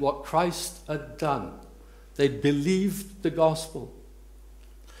in what Christ had done. They believed the gospel.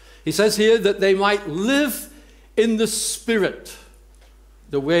 He says here that they might live in the Spirit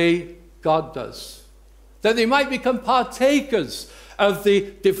the way God does. That they might become partakers of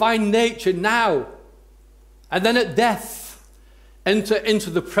the divine nature now. And then at death, enter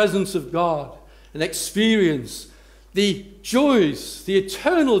into the presence of God and experience the joys, the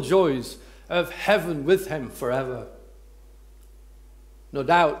eternal joys of heaven with him forever. No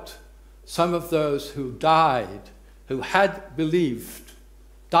doubt, some of those who died, who had believed,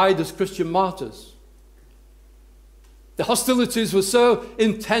 died as Christian martyrs. The hostilities were so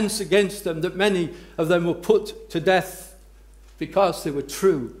intense against them that many of them were put to death because they were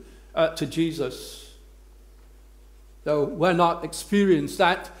true to Jesus. Though we're not experiencing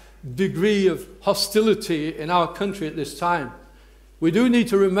that degree of hostility in our country at this time, we do need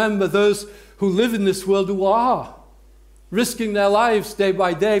to remember those who live in this world who are risking their lives day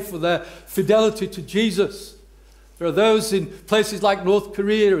by day for their fidelity to Jesus. There are those in places like North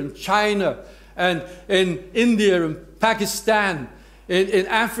Korea and China and in India and Pakistan, in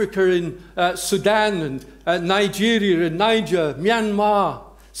Africa, in Sudan and Nigeria and Niger, Myanmar,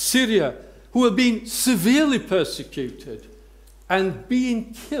 Syria, who are being severely persecuted and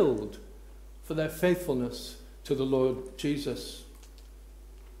being killed for their faithfulness to the Lord Jesus.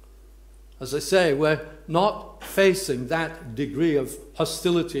 As I say, we're not facing that degree of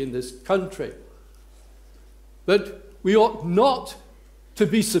hostility in this country. But we ought not to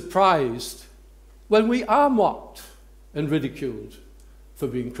be surprised when we are mocked and ridiculed for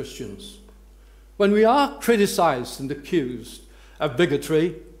being Christians. When we are criticized and accused of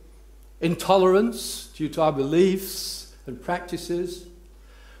bigotry, intolerance due to our beliefs and practices.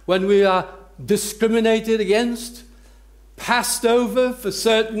 When we are discriminated against, passed over for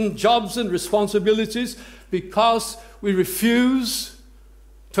certain jobs and responsibilities because we refuse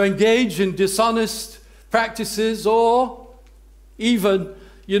to engage in dishonest practices or even,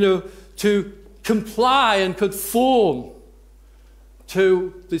 to comply and conform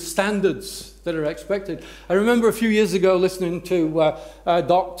to the standards that are expected. I remember a few years ago listening to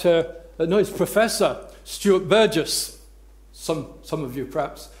Professor Stuart Burgess. Some of you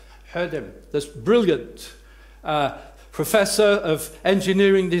perhaps heard him. This brilliant professor of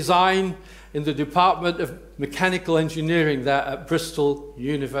engineering design in the Department of Mechanical Engineering there at Bristol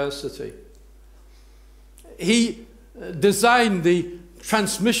University. He designed the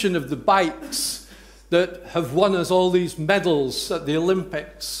transmission of the bikes that have won us all these medals at the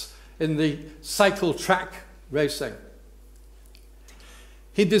Olympics in the cycle track racing.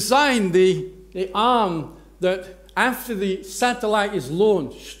 He designed the arm that after the satellite is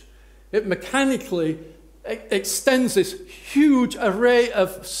launched, it mechanically extends this huge array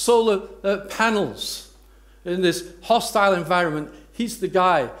of solar panels in this hostile environment. He's the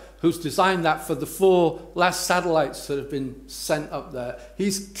guy who's designed that for the 4 last satellites that have been sent up there.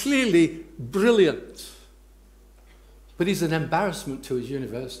 He's clearly brilliant, but he's an embarrassment to his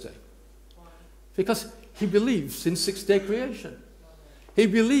university because he believes in 6-day creation. He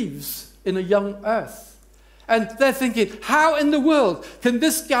believes in a young earth. And they're thinking, how in the world can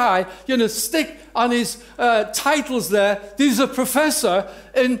this guy, stick on his titles there, he's a professor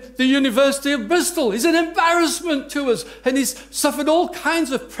in the University of Bristol. He's an embarrassment to us. And he's suffered all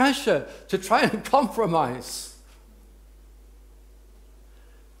kinds of pressure to try and compromise.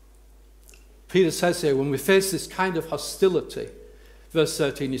 Peter says here, when we face this kind of hostility, verse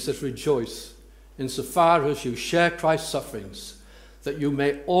 13, he says, rejoice insofar as you share Christ's sufferings, that you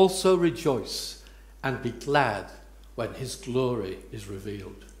may also rejoice and be glad when his glory is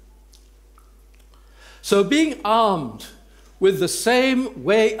revealed. So being armed with the same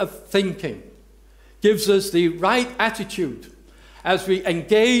way of thinking gives us the right attitude as we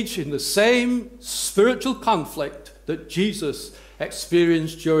engage in the same spiritual conflict that Jesus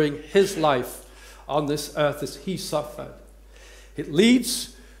experienced during his life on this earth as he suffered. It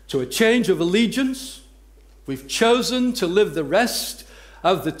leads to a change of allegiance. We've chosen to live the rest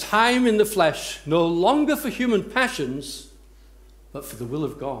of the time in the flesh, no longer for human passions, but for the will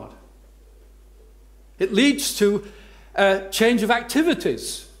of God. It leads to a change of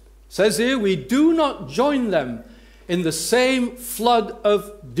activities. It says here, we do not join them in the same flood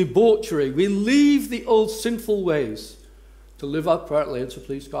of debauchery. We leave the old sinful ways to live uprightly and to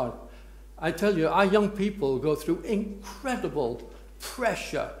please God. I tell you, our young people go through incredible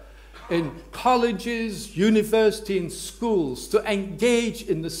pressure in colleges, university, and schools to engage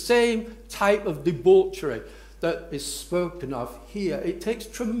in the same type of debauchery that is spoken of here. It takes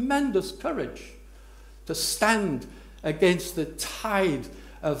tremendous courage to stand against the tide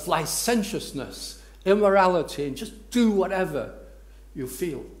of licentiousness, immorality, and just do whatever you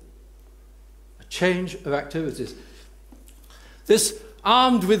feel. A change of activities. This,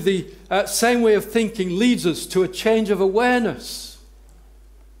 armed with the same way of thinking, leads us to a change of awareness.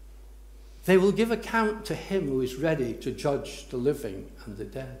 They will give account to him who is ready to judge the living and the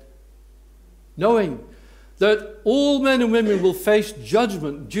dead. Knowing that all men and women will face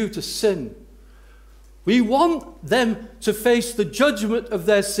judgment due to sin. We want them to face the judgment of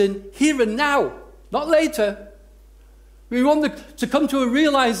their sin here and now, not later. We want them to come to a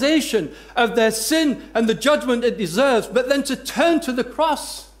realization of their sin and the judgment it deserves, but then to turn to the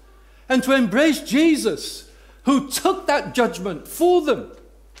cross and to embrace Jesus, who took that judgment for them,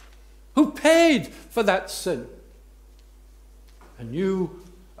 who paid for that sin. a new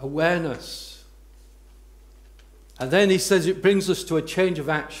awareness. And then he says it brings us to a change of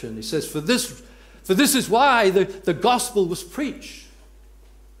action. He says, for this is why the gospel was preached.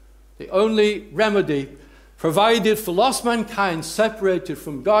 The only remedy provided for lost mankind separated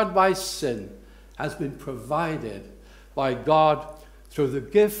from God by sin has been provided by God through the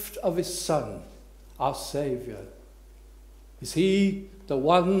gift of his Son, our Saviour. Is he the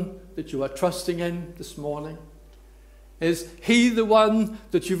one that you are trusting in this morning? Is he the one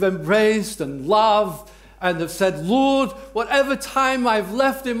that you've embraced and loved and have said, Lord, whatever time I've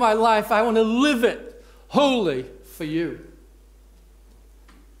left in my life, I want to live it wholly for you?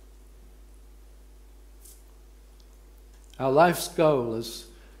 Our life's goal as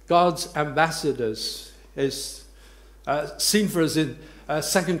God's ambassadors is seen for us in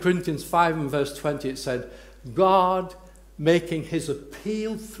 2 Corinthians 5 and verse 20. It said, God making his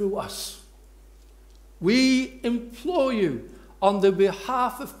appeal through us. We implore you on the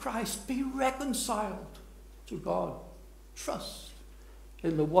behalf of Christ, be reconciled to God. Trust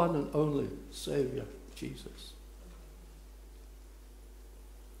in the one and only Saviour, Jesus.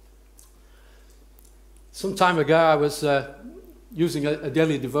 Some time ago, I was using a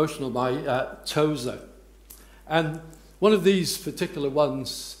daily devotional by Tozer. And one of these particular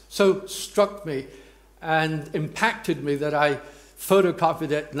ones so struck me and impacted me that I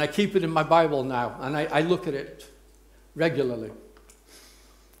photocopied it, and I keep it in my Bible now, and I look at it regularly.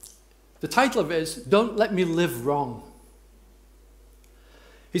 The title of it is, Don't Let Me Live Wrong.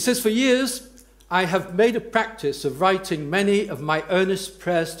 He says, for years, I have made a practice of writing many of my earnest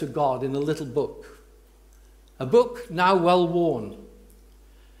prayers to God in a little book. A book now well worn.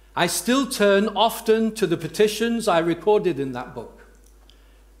 I still turn often to the petitions I recorded in that book.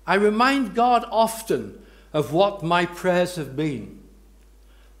 I remind God often of what my prayers have been.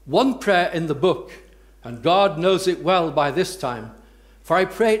 One prayer in the book, and God knows it well by this time, for I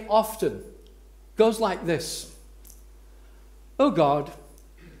pray it often, goes like this. Oh God,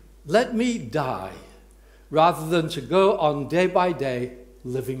 let me die rather than to go on day by day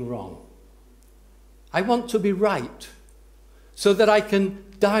living wrong. I want to be right so that I can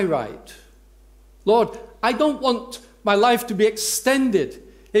die right. Lord, I don't want my life to be extended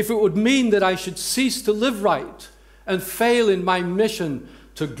if it would mean that I should cease to live right and fail in my mission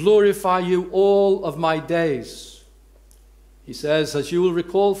to glorify you all of my days. He says, as you will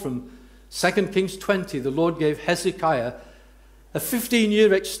recall from 2 Kings 20, the Lord gave Hezekiah a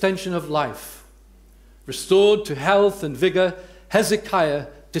 15-year extension of life. Restored to health and vigor, Hezekiah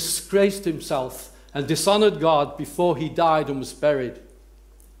disgraced himself and dishonored God before he died and was buried.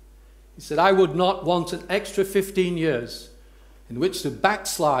 He said, I would not want an extra 15 years in which to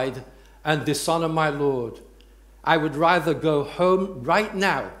backslide and dishonor my Lord. I would rather go home right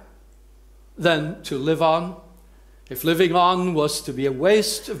now than to live on, if living on was to be a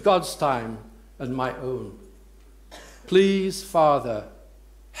waste of God's time and my own. Please, Father,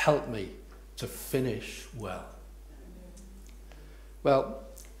 help me to finish well. Well,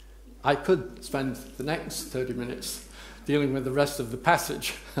 I could spend the next 30 minutes dealing with the rest of the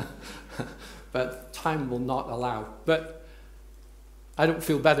passage, but time will not allow. But I don't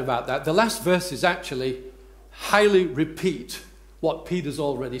feel bad about that. The last verses actually highly repeat what Peter's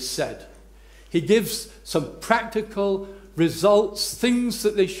already said. He gives some practical results, things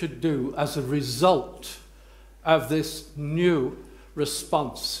that they should do as a result of this new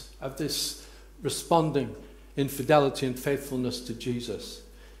response, of this responding in fidelity and faithfulness to Jesus.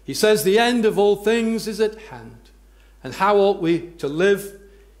 He says the end of all things is at hand. And how ought we to live?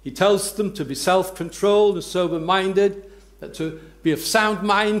 He tells them to be self-controlled and sober-minded, that to be of sound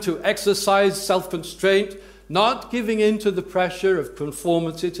mind, to exercise self-constraint, not giving in to the pressure of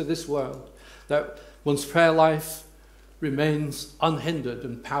conformity to this world, that one's prayer life remains unhindered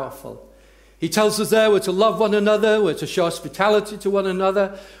and powerful. He tells us there we're to love one another, we're to show hospitality to one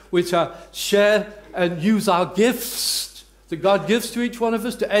another, we're to share and use our gifts that God gives to each one of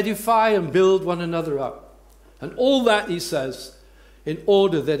us to edify and build one another up. And all that, he says, in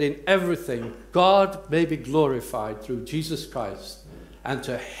order that in everything God may be glorified through Jesus Christ, and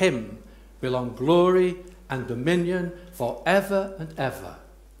to him belong glory and dominion forever and ever.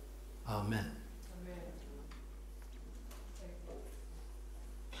 Amen.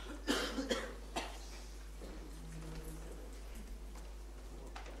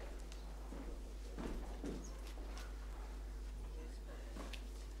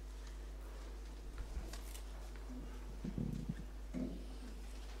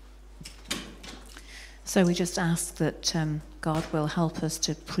 So we just ask that God will help us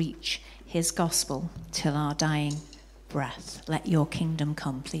to preach his gospel till our dying breath. Let your kingdom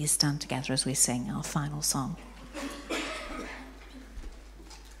come. Please stand together as we sing our final song.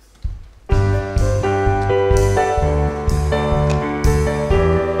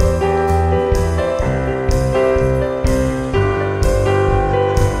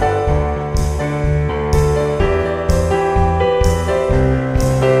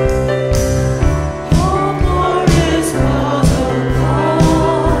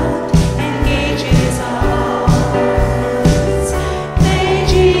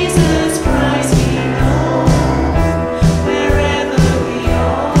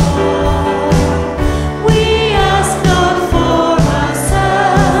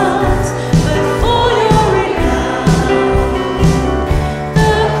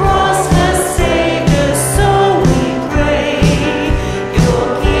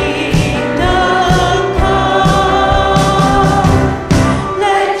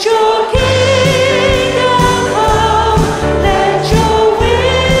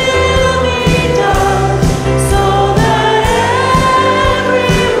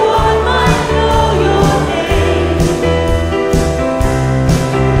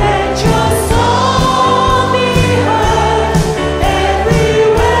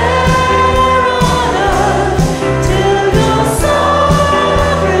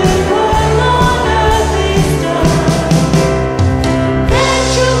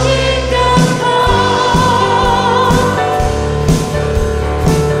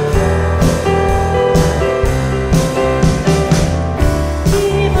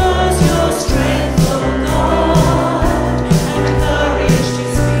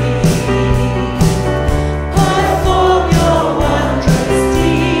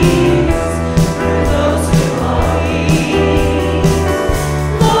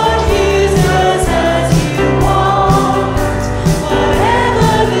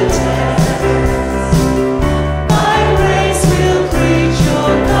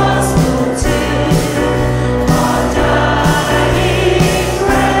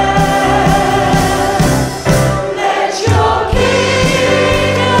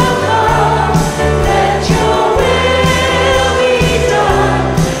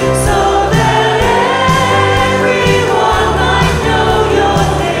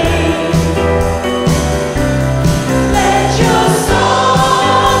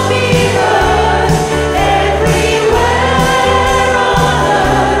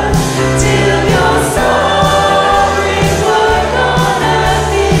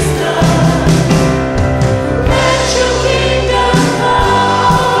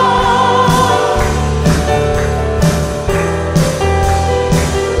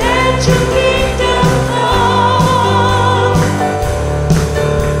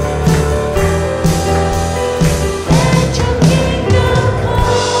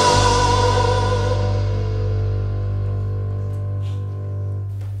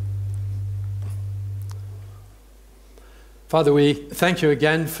 Father, we thank you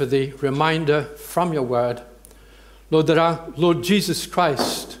again for the reminder from your word, Lord, that our Lord Jesus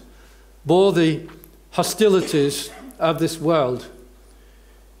Christ bore the hostilities of this world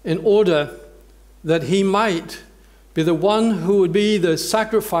in order that he might be the one who would be the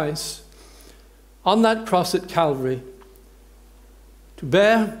sacrifice on that cross at Calvary to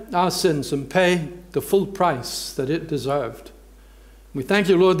bear our sins and pay the full price that it deserved. We thank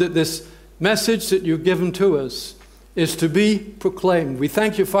you, Lord, that this message that you've given to us is to be proclaimed. We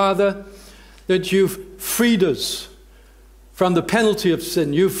thank you, Father, that you've freed us from the penalty of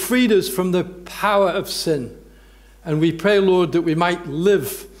sin. You've freed us from the power of sin. And we pray, Lord, that we might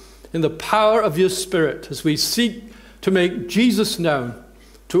live in the power of your Spirit as we seek to make Jesus known,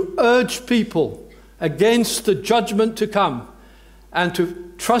 to urge people against the judgment to come, and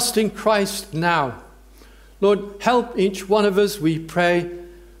to trust in Christ now. Lord, help each one of us, we pray,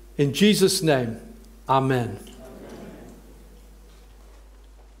 in Jesus' name. Amen.